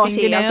resin Spotty.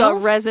 fingernails? I've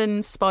got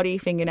resin spotty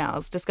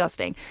fingernails.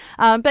 Disgusting.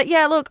 But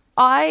yeah, look,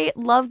 I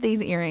love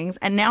these earrings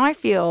and now I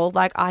feel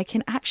like I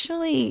can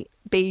actually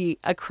be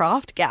a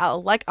craft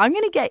gal. Like I'm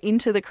going to get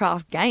into the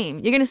craft game.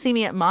 You're going to see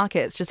me at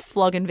markets just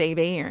flogging VV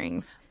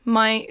earrings.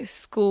 My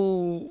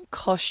school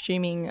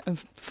costuming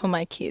for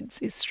my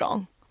kids is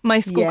strong. My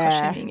school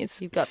Yeah, costuming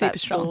is you've got super that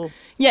strong. school.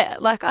 Yeah,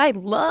 like I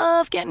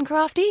love getting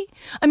crafty.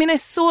 I mean, I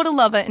sort of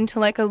love it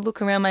until like I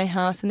look around my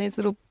house and there's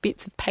little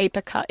bits of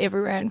paper cut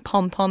everywhere and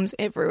pom-poms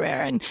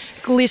everywhere and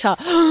glitter.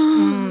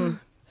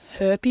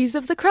 Herpes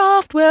of the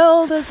craft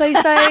world, as they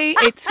say.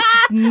 It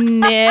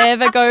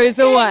never goes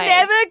away. It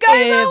never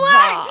goes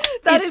away.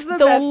 That It's is the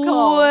best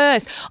call.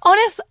 worst.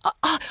 Honest,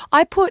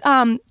 I put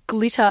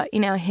glitter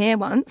in our hair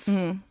once.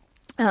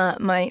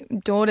 My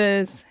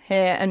daughter's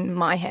hair and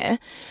my hair,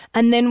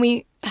 and then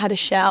we had a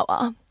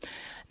shower.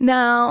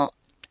 Now,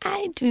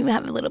 I do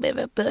have a little bit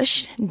of a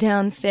bush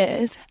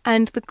downstairs,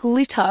 and the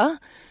glitter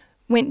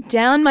went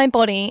down my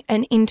body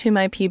and into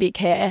my pubic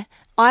hair.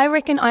 I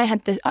reckon I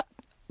had the...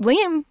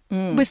 Liam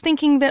was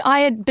thinking that I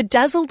had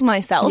bedazzled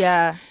myself.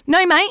 Yeah.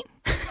 No, mate,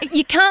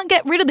 you can't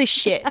get rid of this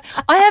shit.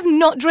 I have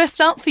not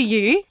dressed up for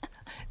you.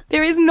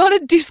 There is not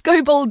a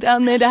disco ball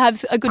down there to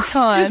have a good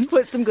time. Just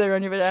put some glitter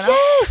on your vagina.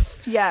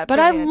 Yes. Yeah, But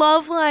I brilliant.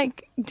 love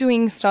like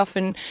doing stuff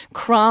and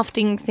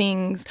crafting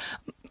things.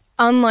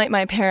 Unlike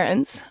my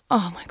parents.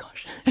 Oh my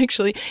gosh.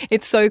 Actually,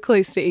 it's so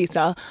close to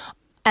Easter.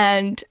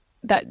 And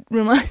that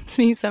reminds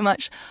me so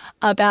much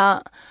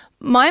about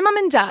my mum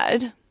and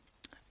dad.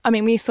 I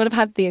mean, we sort of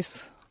have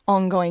this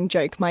ongoing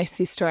joke, my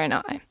sister and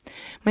I.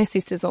 My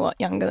sister's a lot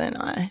younger than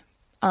I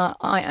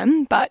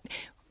am, but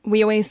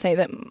we always say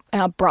that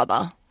our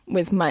brother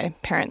was my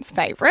parents'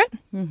 favourite.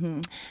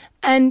 Mm-hmm.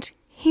 And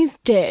he's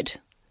dead.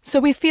 So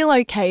we feel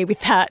okay with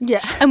that.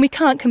 Yeah. And we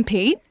can't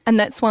compete, and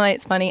that's why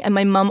it's funny. And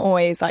my mum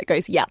always like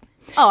goes, yeah.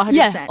 Oh, 100%.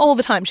 Yeah, all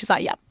the time. She's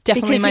like, yeah,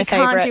 definitely because my you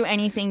favourite. can't do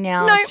anything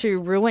now No.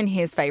 to ruin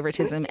his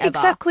favoritism ever.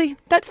 Exactly.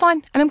 That's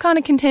fine. And I'm kind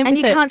of content And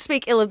with you it. can't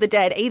speak ill of the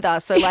dead either.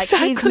 So, like,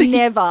 Exactly. he's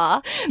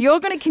never... You're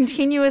going to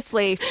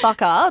continuously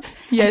fuck up.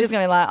 Yes. And she's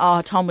going to be like,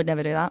 oh, Tom would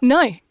never do that.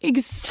 No,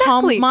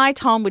 exactly. My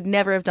Tom would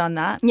never have done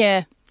that.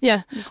 Yeah,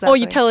 yeah. Exactly. Or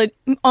you tell her,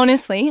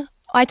 honestly,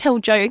 I tell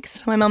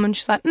jokes to my mum and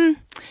she's like,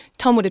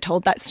 Tom would have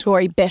told that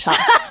story better. I'm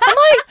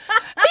like,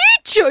 are you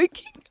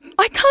joking?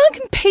 I can't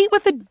compete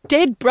with a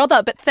dead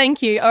brother, but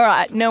thank you. All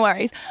right, no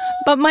worries.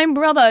 But my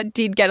brother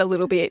did get a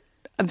little bit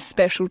of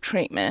special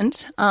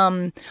treatment.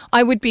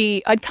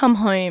 I'd come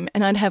home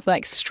and I'd have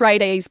like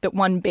straight A's but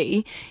one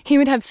B. He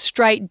would have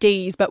straight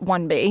D's but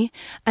one B.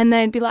 And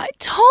they'd be like,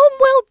 Tom,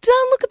 well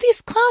done. Look at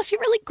this class.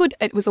 You're really good.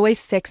 It was always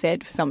sex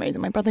ed for some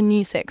reason. My brother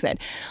knew sex ed.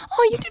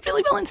 Oh, you did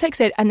really well in sex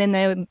ed. And then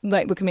they would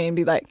like look at me and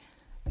be like,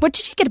 what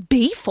did you get a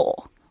B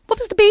for? What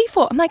was the B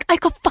for? I'm like, I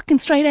got fucking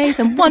straight A's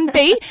and one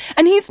B,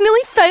 and he's nearly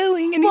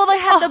failing. And Well, they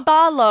he's had the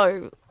bar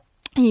low.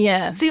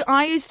 yeah. See,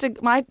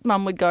 my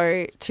mum would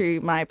go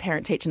to my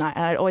parent-teacher night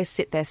and I'd always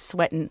sit there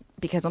sweating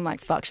because I'm like,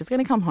 fuck, she's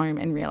going to come home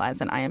and realise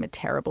that I am a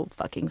terrible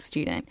fucking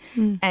student.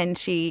 And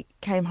she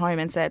came home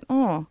and said,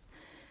 oh,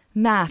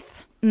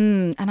 math.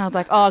 And I was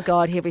like, oh,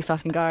 God, here we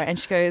fucking go. And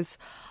she goes,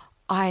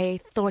 I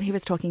thought he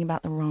was talking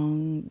about the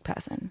wrong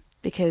person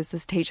because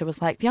this teacher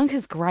was like,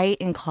 Bianca's great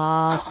in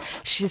class.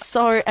 She's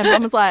so... And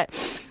mum was like,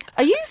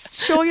 are you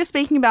sure you're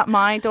speaking about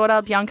my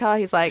daughter, Bianca?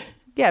 He's like,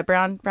 yeah,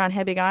 brown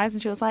hair, big eyes.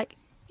 And she was like,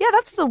 yeah,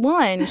 that's the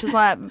one. She's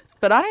like,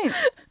 but I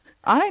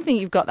don't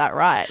think you've got that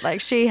right. Like,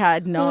 she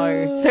had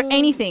no. So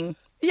anything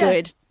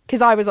good.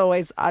 Because I was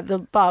always, the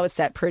bar was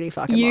set pretty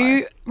fucking low.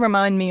 You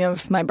remind me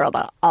of my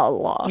brother a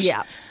lot.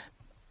 Yeah.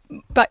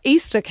 But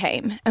Easter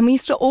came, and we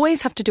used to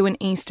always have to do an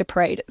Easter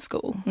parade at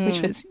school, which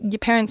was your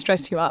parents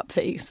dress you up for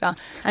Easter,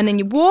 and then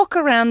you walk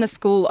around the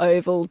school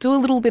oval, do a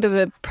little bit of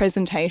a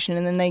presentation,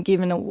 and then they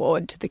give an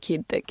award to the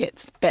kid that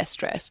gets best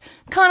dressed.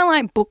 Kind of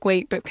like Book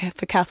Week, but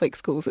for Catholic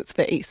schools, it's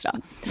for Easter.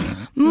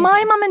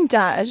 My mum and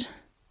dad...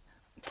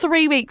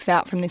 3 weeks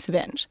out from this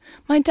event,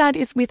 my dad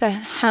is with a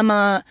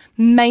hammer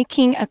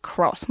making a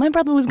cross. My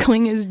brother was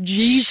going as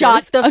Jesus.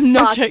 Shut the I'm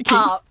not fuck joking.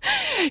 up.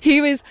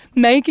 He was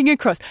making a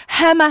cross.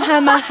 Hammer,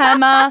 hammer,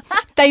 hammer.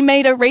 They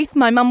made a wreath.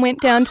 My mum went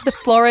down to the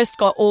florist,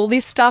 got all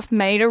this stuff,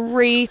 made a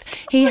wreath.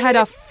 He had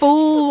a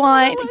full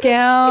white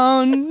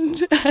gown.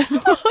 I can't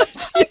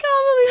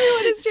believe you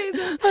went as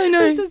Jesus. I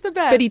know. This is the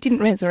best. But he didn't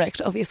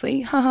resurrect,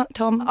 obviously. Haha,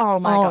 Tom. Oh,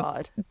 my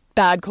God.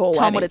 Bad call.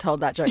 Tom Annie. would have told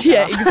that joke.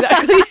 Yeah, better.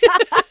 exactly.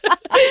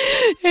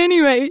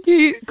 Anyway,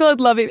 God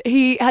love him.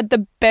 He had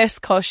the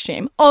best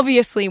costume.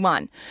 Obviously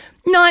won.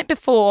 Night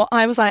before,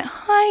 I was like,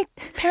 "Hi,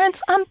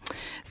 parents.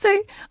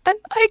 So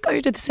I go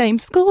to the same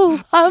school.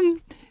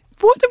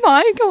 What am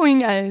I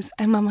going as?"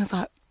 And Mum was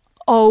like,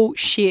 "Oh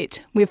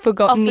shit, we've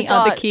forgotten the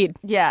other kid.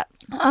 Yeah.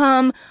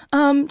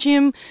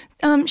 Jim,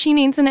 she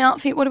needs an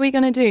outfit. What are we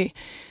going to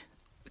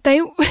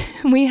do?"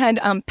 We had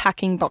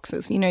packing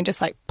boxes,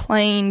 just like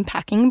plain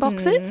packing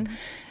boxes.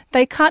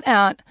 They cut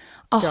out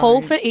a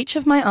hole for each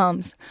of my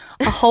arms,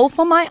 a hole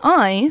for my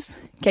eyes,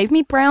 gave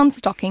me brown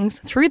stockings,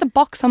 threw the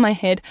box on my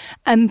head,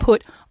 and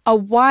put a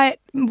white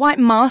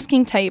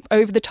masking tape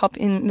over the top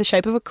in the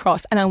shape of a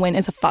cross, and I went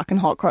as a fucking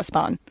hot cross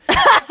bun.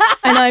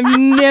 And I've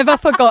never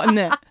forgotten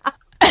it.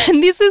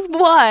 And this is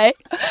why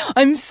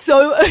I'm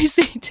so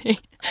OCD.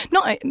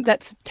 Not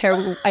that's a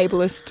terrible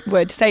ableist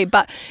word to say,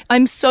 but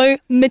I'm so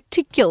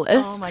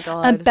meticulous Oh my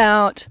God.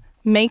 about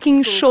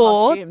making School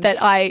sure costumes. that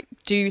I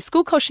do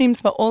school costumes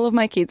for all of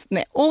my kids, and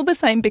they're all the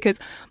same because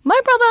my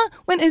brother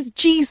went as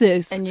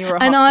Jesus, And you were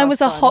a and hot I cross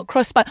was a bun. hot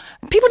cross bun.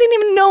 People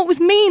didn't even know it was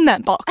me in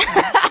that box. Do you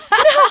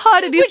know how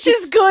hard it is? Which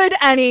is good,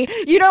 Annie.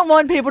 You don't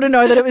want people to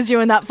know that it was you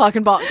in that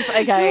fucking box,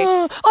 okay?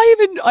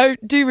 I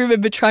do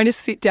remember trying to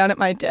sit down at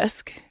my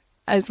desk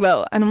as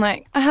well, and I'm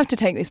like, I have to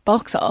take this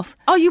box off.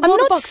 Oh, you I'm wore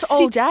the not box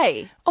all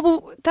day. Oh,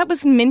 well, that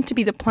was meant to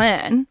be the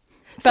plan.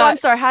 So I'm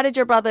sorry, how did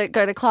your brother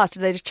go to class?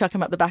 Did they just chuck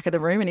him up the back of the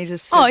room and he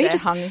just stood he there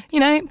just,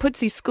 hung? puts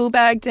his school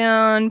bag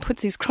down,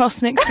 puts his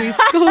cross next to his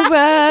school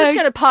bag. Just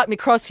going to park me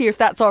cross here if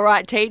that's all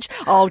right, Teach.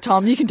 Oh,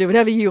 Tom, you can do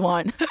whatever you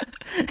want.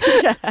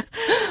 Yeah.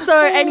 So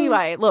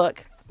anyway,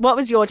 look, what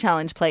was your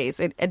challenge, please?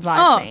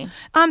 Advise me.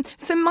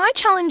 So my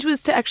challenge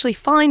was to actually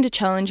find a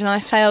challenge, and I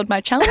failed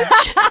my challenge.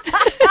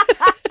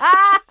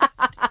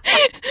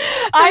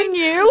 I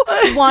knew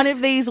one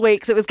of these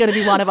weeks it was going to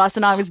be one of us,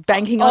 and I was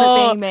banking on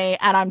it being me,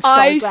 and I'm so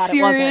glad it wasn't.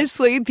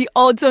 Seriously, the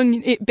odds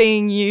on it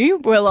being you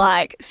were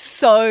like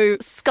so...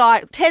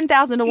 Sky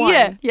 10,000 to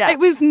 1. Yeah, it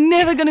was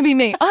never going to be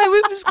me. I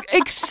was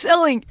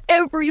excelling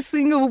every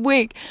single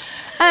week.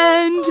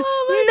 And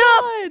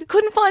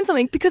couldn't find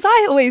something because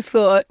I always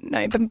thought,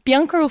 no, but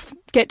Bianca will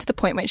get to the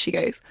point where she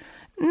goes,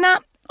 nah,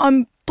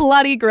 I'm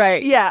bloody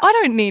great. Yeah. I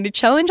don't need a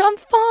challenge. I'm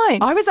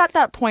fine. I was at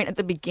that point at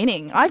the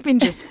beginning. I've been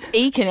just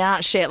eking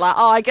out shit like,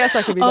 I guess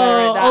I could be better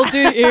at that. I'll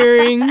do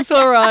earrings.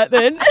 All right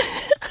then.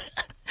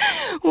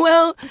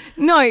 Well,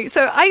 no.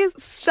 So I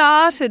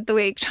started the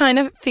week trying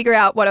to figure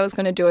out what I was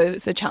going to do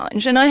as a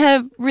challenge. And I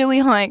have really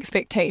high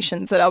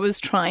expectations that I was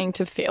trying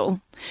to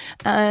fill.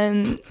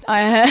 And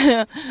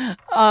I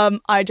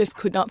just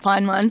could not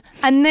find one.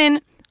 And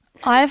then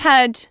my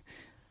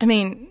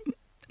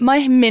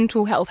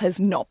mental health has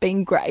not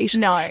been great.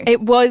 No. It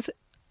was...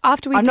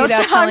 After we did our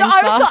challenge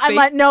last week. I'm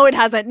like, no, it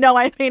hasn't. No,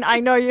 I mean, I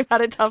know you've had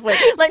a tough week.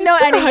 Like, no,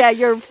 Annie, yeah,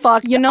 you're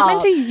fucked You're not up.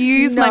 meant to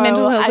use my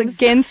mental health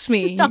against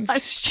me, No, you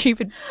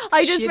stupid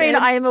I just mean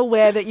shithead. I am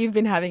aware that you've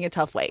been having a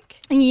tough week.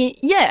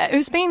 Yeah,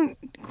 it's been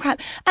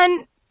crap.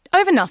 And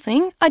over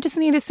nothing, I just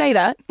need to say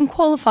that and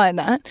qualify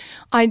that.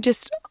 I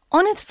just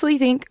honestly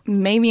think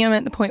maybe I'm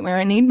at the point where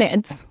I need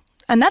meds.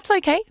 And that's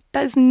okay.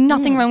 There's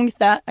nothing wrong with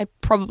that. I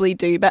probably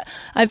do. But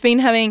I've been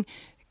having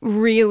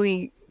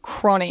really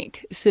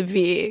chronic,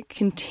 severe,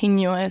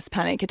 continuous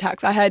panic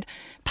attacks. I had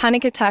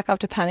panic attack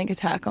after panic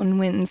attack on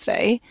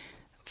Wednesday,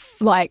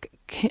 like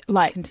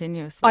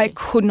Continuously. I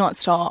could not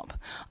stop.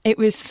 It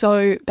was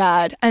so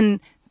bad. And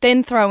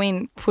then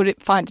find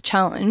a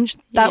challenge.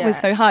 That was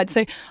so hard.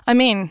 So, I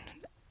mean,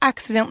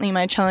 accidentally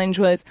my challenge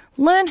was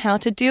learn how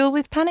to deal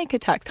with panic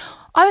attacks.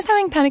 I was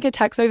having panic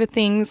attacks over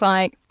things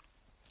like,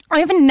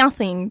 over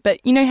nothing,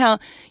 but you know how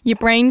your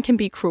brain can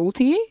be cruel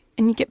to you?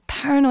 And you get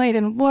paranoid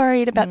and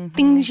worried about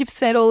things you've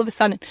said all of a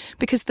sudden,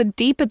 because the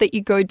deeper that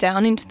you go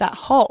down into that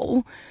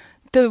hole,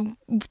 the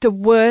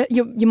worse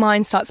your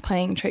mind starts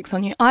playing tricks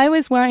on you. I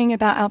was worrying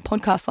about our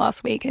podcast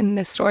last week and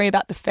the story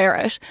about the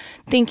ferret,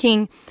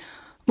 thinking,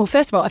 well,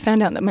 first of all, I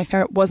found out that my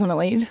ferret wasn't a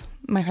lead.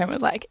 My friend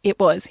was like, it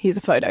was. Here's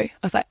a photo. I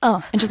was like,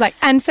 oh. And she's like,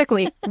 and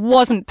secondly,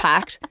 wasn't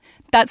packed.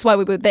 That's why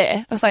we were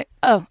there. I was like,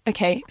 oh,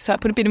 okay. So I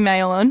put a bit of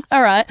mail on.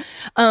 All right.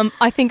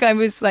 I think I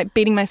was like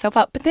beating myself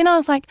up. But then I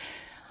was like,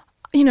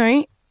 you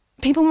know,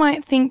 people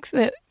might think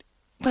that,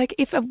 like,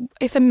 if a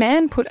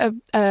man put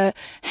a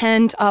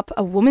hand up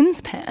a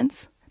woman's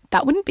pants,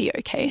 that wouldn't be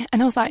okay.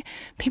 And I was like,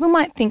 people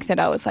might think that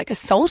I was like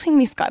assaulting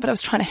this guy, but I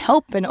was trying to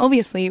help. And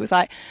obviously it was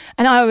like,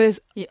 and I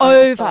was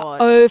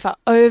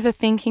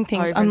overthinking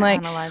things. I'm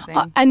like,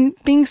 and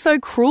being so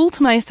cruel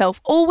to myself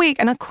all week,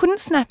 and I couldn't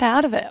snap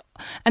out of it.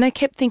 And I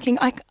kept thinking,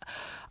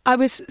 I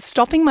was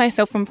stopping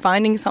myself from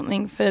finding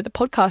something for the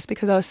podcast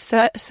because I was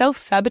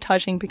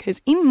self-sabotaging,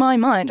 because in my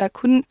mind I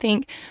couldn't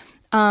think,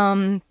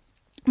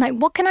 like,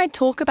 what can I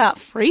talk about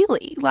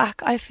freely?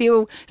 Like, I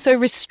feel so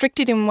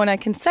restricted in what I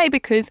can say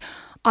because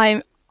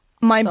my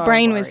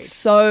brain was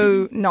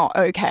so not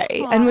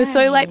okay and was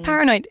so like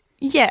paranoid.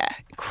 Yeah,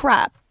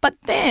 crap. But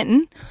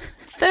then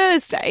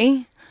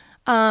Thursday,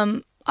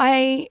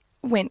 I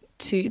went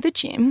to the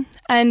gym,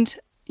 and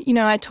you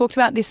know, I talked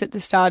about this at the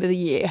start of the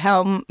year,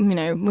 how, you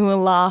know, we were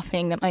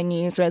laughing that my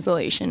New Year's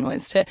resolution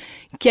was to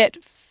get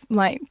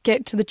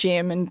to the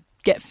gym and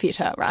get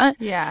fitter, right?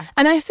 Yeah.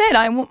 And I said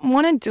I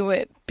want to do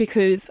it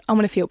because I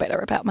want to feel better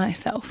about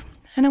myself.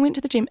 And I went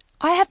to the gym.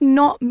 I have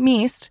not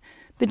missed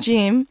the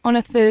gym on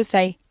a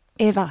Thursday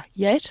ever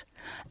yet.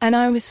 And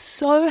I was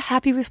so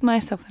happy with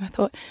myself. And I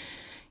thought,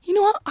 you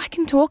know what? I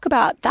can talk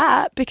about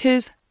that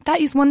because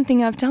that is one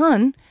thing I've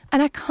done.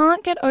 And I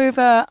can't get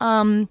over,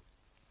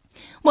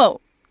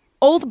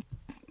 all the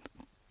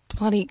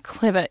bloody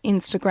clever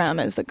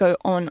Instagrammers that go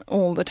on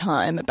all the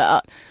time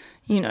about,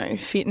 you know,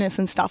 fitness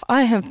and stuff.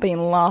 I have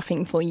been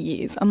laughing for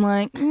years. I'm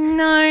like,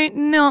 no,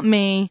 not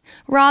me.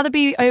 Rather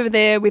be over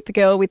there with the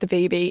girl with the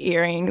VB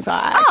earrings,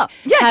 like,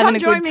 having a good time. Come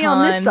join me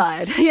on this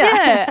side.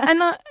 Yeah. And,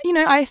 you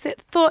know, I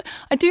thought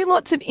I do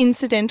lots of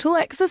incidental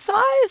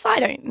exercise. I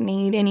don't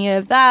need any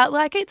of that.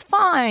 Like, it's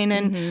fine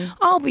and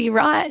I'll be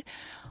right.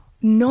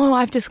 No,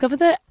 I've discovered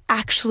that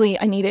actually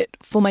I need it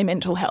for my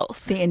mental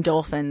health. The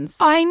endorphins.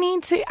 I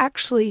need to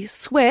actually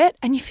sweat,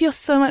 and you feel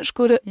so much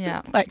gooder.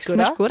 Yeah. Like, so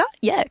Gooder? much gooder?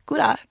 Yeah,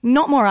 gooder.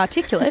 Not more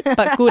articulate,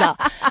 but gooder.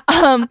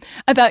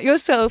 About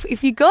yourself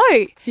if you go.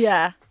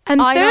 Yeah.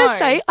 And I know.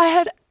 Thursday, I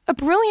had a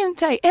brilliant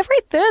day. Every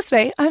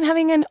Thursday, I'm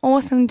having an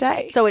awesome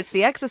day. So it's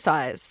the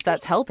exercise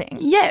that's helping.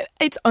 Yeah,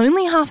 it's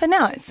only half an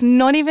hour. It's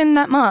not even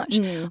that much.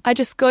 I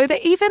just go there.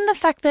 Even the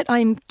fact that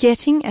I'm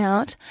getting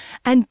out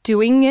and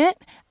doing it,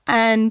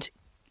 and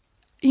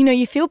you know,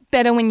 you feel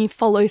better when you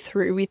follow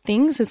through with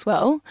things as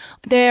well.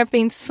 There have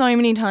been so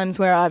many times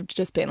where I've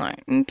just been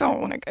like,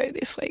 don't want to go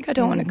this week. I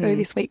don't want to go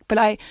this week. But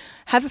I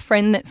have a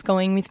friend that's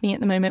going with me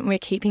at the moment. We're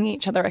keeping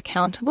each other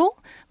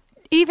accountable.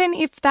 Even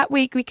if that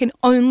week we can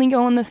only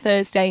go on the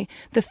Thursday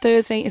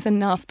is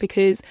enough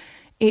because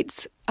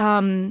it's,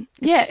 something.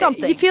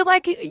 you feel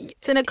like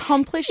It's an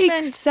accomplishment.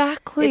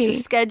 Exactly. It's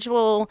a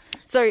schedule.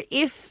 So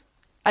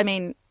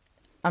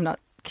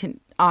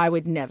I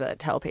would never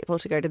tell people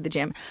to go to the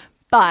gym,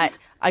 but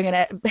I'm going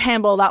to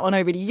handball that one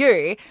over to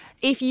you.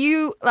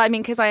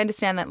 Because I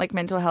understand that like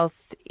mental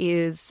health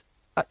is,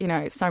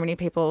 so many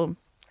people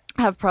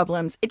have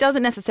problems. It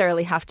doesn't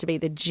necessarily have to be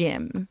the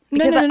gym.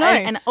 No.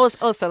 And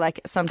also like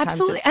sometimes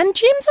Absolutely. it's- And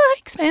gyms are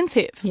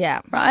expensive.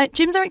 Yeah. Right?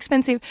 Gyms are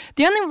expensive.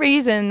 The only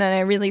reason that I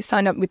really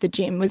signed up with the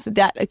gym was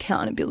that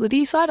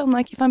accountability side. I'm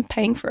like, if I'm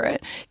paying for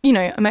it,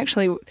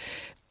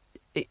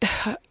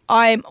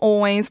 I'm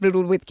always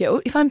riddled with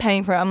guilt. If I'm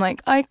paying for it, I'm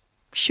like, I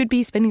should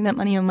be spending that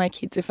money on my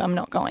kids if I'm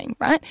not going,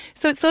 right?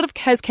 So it sort of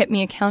has kept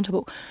me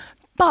accountable.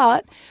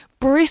 But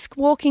brisk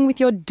walking with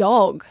your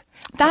dog,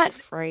 That's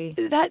free.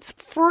 That's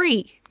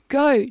free.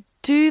 Go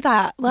do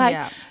that. Like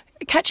Yeah.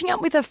 catching up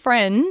with a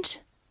friend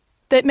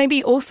that may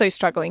be also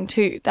struggling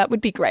too, that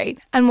would be great.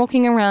 And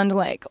walking around a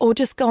lake or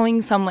just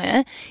going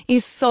somewhere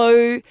is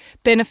so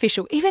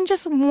beneficial. Even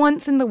just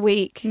once in the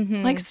week.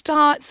 Like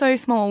start so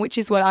small, which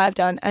is what I've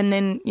done, and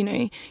then,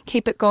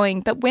 keep it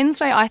going. But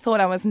Wednesday I thought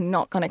I was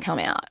not going to come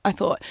out. I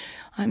thought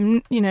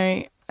I'm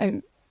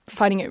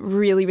finding it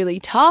really, really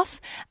tough.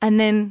 And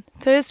then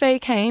Thursday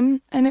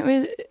came and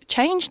it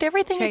changed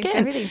everything Changed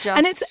again. everything,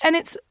 And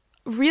it's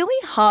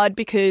really hard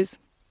because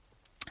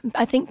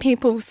I think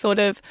people sort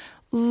of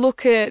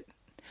look at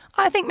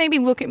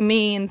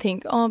me and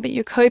think, oh, but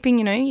you're coping,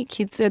 your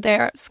kids are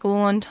there at school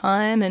on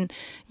time and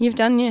you've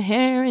done your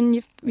hair and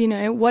you've,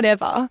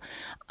 whatever,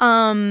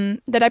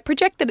 that I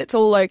project that it's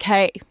all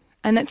okay.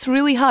 And that's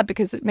really hard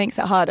because it makes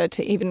it harder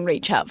to even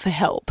reach out for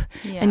help.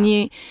 Yeah. And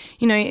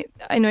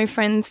I know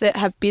friends that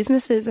have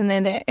businesses and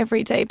they're there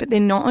every day, but they're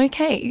not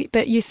okay.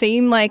 But you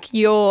seem like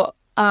you're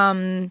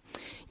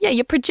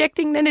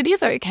projecting that it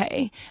is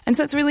okay. And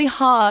so it's really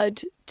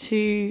hard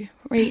to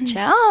reach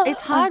out.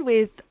 It's hard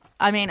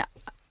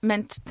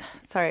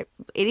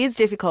it is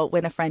difficult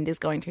when a friend is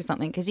going through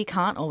something because you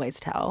can't always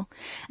tell.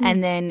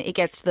 And then it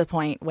gets to the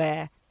point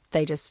where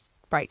they just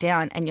break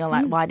down and you're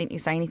like, why didn't you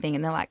say anything?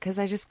 And they're like, because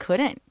I just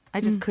couldn't. I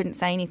just couldn't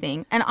say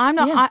anything. And I'm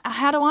not, Yeah.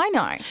 how do I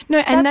know? No,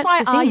 and that's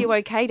why the Are thing. You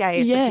Okay Day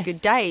is Yes. such a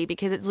good day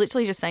because it's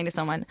literally just saying to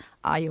someone,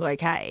 are you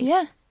okay?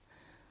 Yeah.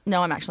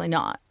 No, I'm actually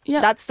not. Yeah.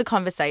 That's the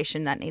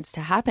conversation that needs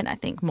to happen, I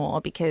think,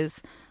 more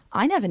because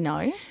I never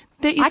know.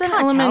 There I is an can't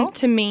element tell.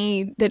 to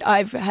me that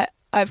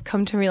I've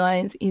come to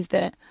realize is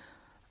that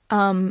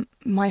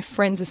my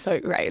friends are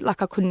so great.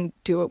 Like I couldn't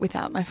do it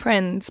without my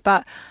friends,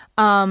 but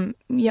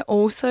you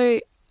also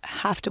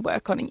have to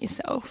work on it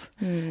yourself.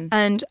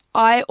 And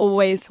I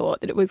always thought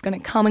that it was going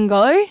to come and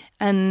go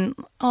and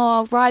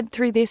I'll ride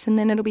through this and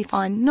then it'll be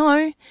fine.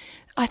 No,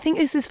 I think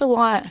this is for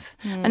life.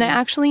 And I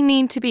actually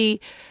need to be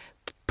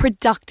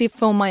productive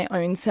for my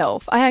own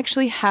self. I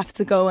actually have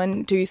to go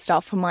and do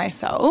stuff for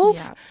myself.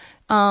 Yeah.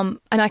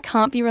 And I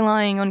can't be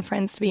relying on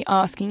friends to be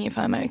asking if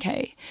I'm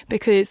okay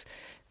because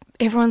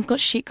everyone's got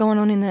shit going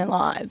on in their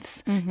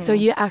lives. So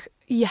you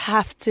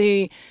have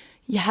to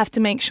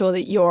make sure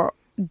that you're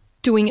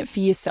doing it for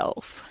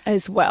yourself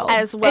as well.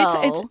 It's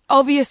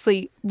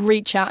obviously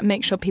reach out and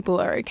make sure people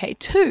are okay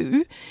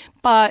too.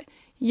 But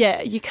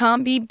yeah, you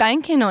can't be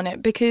banking on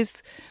it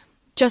because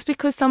just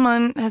because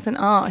someone hasn't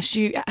asked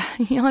you,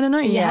 I don't know,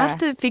 you Yeah. have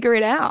to figure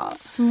it out.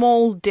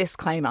 Small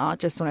disclaimer,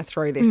 just want to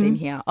throw this in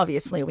here.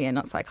 Obviously, we are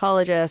not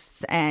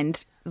psychologists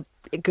and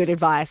good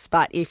advice,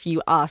 but if you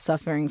are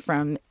suffering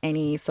from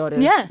any sort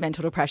of Yeah.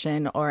 mental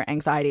depression or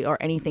anxiety or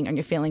anything and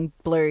you're feeling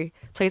blue,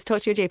 please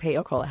talk to your GP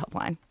or call a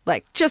helpline.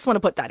 Like, just want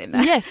to put that in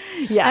there. Yes,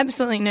 Yeah.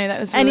 absolutely. No, that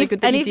was really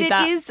good that you did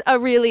that. And if it is a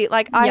really,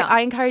 like, Yeah.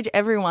 I encourage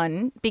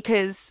everyone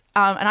because,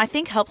 and I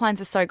think helplines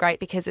are so great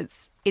because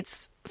it's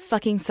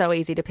fucking so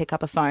easy to pick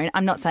up a phone.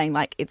 I'm not saying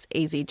like it's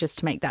easy just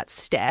to make that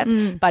step,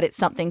 but it's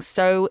something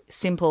so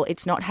simple.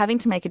 It's not having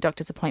to make a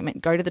doctor's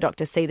appointment, go to the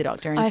doctor, see the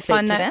doctor and I speak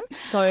find to that them.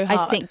 so I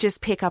hard. think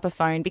just pick up a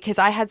phone because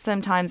I had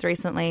some times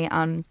recently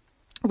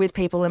with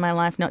people in my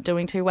life not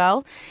doing too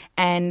well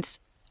and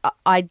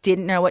I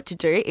didn't know what to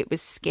do. It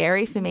was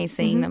scary for me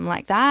seeing them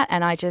like that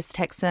and I just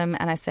text them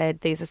and I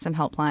said, these are some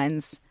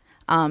helplines.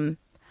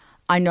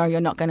 I know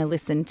you're not going to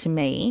listen to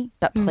me,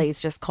 but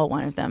please just call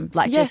one of them.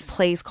 Like, Yes. just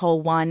please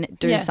call one,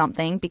 do Yeah.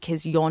 something,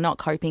 because you're not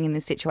coping in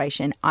this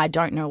situation. I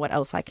don't know what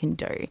else I can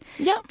do.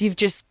 Yeah. You've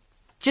just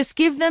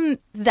give them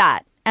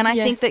that. And I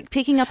think Yes. that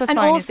picking up a phone And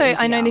also, is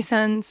easier. I know this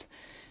sounds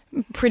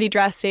pretty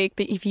drastic,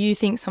 but if you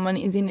think someone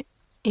is in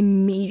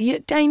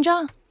immediate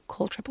danger,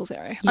 call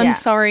 000. Yeah. I'm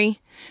sorry.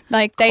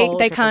 Like, they Call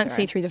can't 000.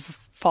 see through the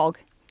fog.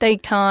 They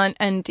can't.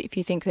 And if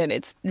you think that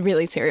it's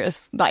really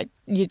serious, like,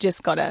 you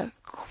just got to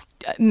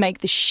make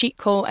the shit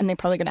call, and they're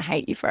probably going to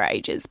hate you for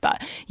ages,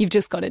 but you've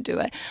just got to do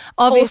it.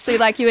 Obviously,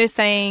 like you were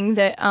saying,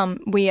 that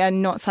we are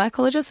not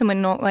psychologists and we're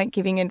not, like,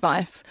 giving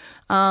advice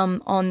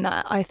on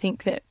that. I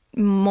think that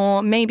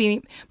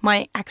maybe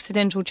my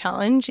accidental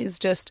challenge is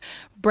just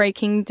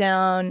breaking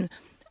down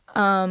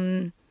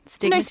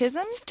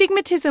Stigmatism?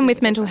 stigmatism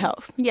with mental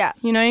health. Yeah.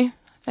 You know,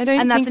 I don't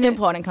And that's think an that-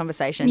 important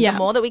conversation. Yeah. The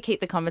more that we keep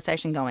the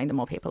conversation going, the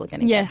more people are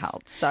going to get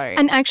help. So,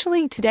 And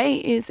actually, today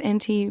is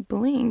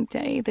Anti-Bullying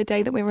Day. The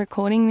day that we're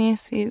recording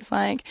this is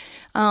like,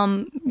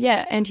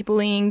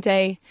 Anti-Bullying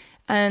Day.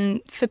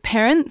 And for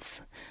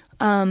parents,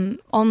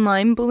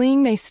 online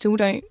bullying, they still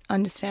don't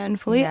understand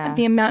fully. Yeah.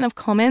 The amount of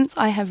comments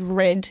I have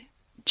read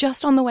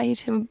just on the way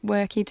to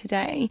work here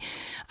today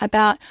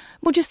about,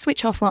 well, just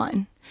switch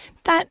offline.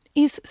 That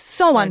is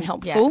so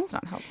unhelpful. yeah, it's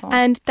not helpful.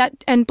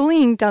 And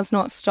bullying does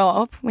not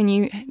stop when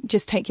you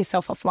just take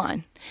yourself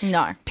offline.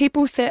 no.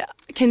 People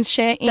can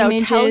share They'll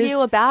images. tell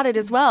you about it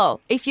as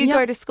well. If you Yep.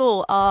 go to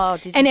school,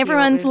 did you and hear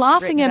everyone's what was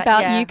laughing written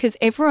about yeah. you because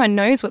everyone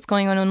knows what's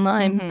going on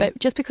online. But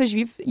just because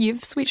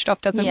you've switched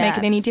off doesn't make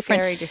it any it's different.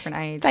 Very different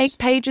age. Fake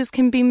pages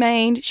can be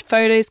made,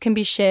 photos can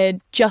be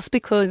shared. Just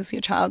because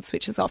your child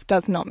switches off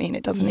does not mean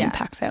it doesn't Yeah.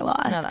 impact their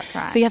life. No, that's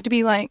right. So you have to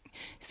be like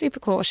super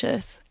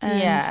cautious. And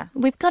Yeah.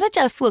 we've got to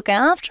just look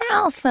after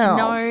ourselves.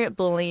 No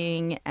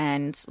bullying,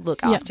 and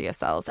look Yeah. after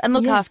yourselves and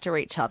look Yeah. after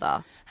each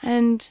other.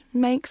 And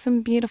make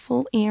some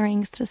beautiful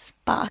earrings to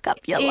spark up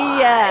your life.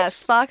 Yeah,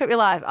 spark up your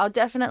life. I'll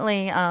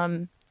definitely,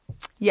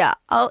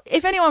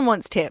 if anyone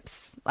wants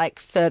tips, like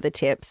further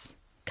tips,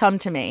 come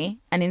to me.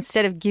 And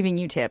instead of giving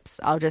you tips,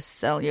 I'll just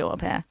sell you a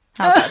pair.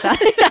 How's that sound?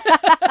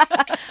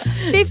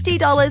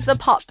 $50 a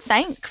pop,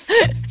 thanks.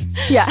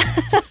 Yeah.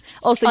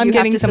 Also, I'm you have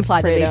getting to some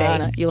supply the Frito,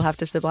 aren't I? BB. You'll have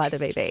to supply the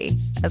BB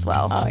as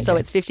well. Oh, okay. So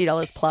it's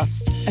 $50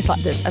 plus A slap.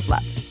 a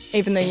slap.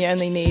 Even though you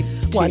only need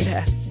two. One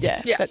pair.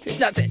 Yeah, that's it.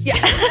 That's it.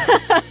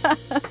 Yeah.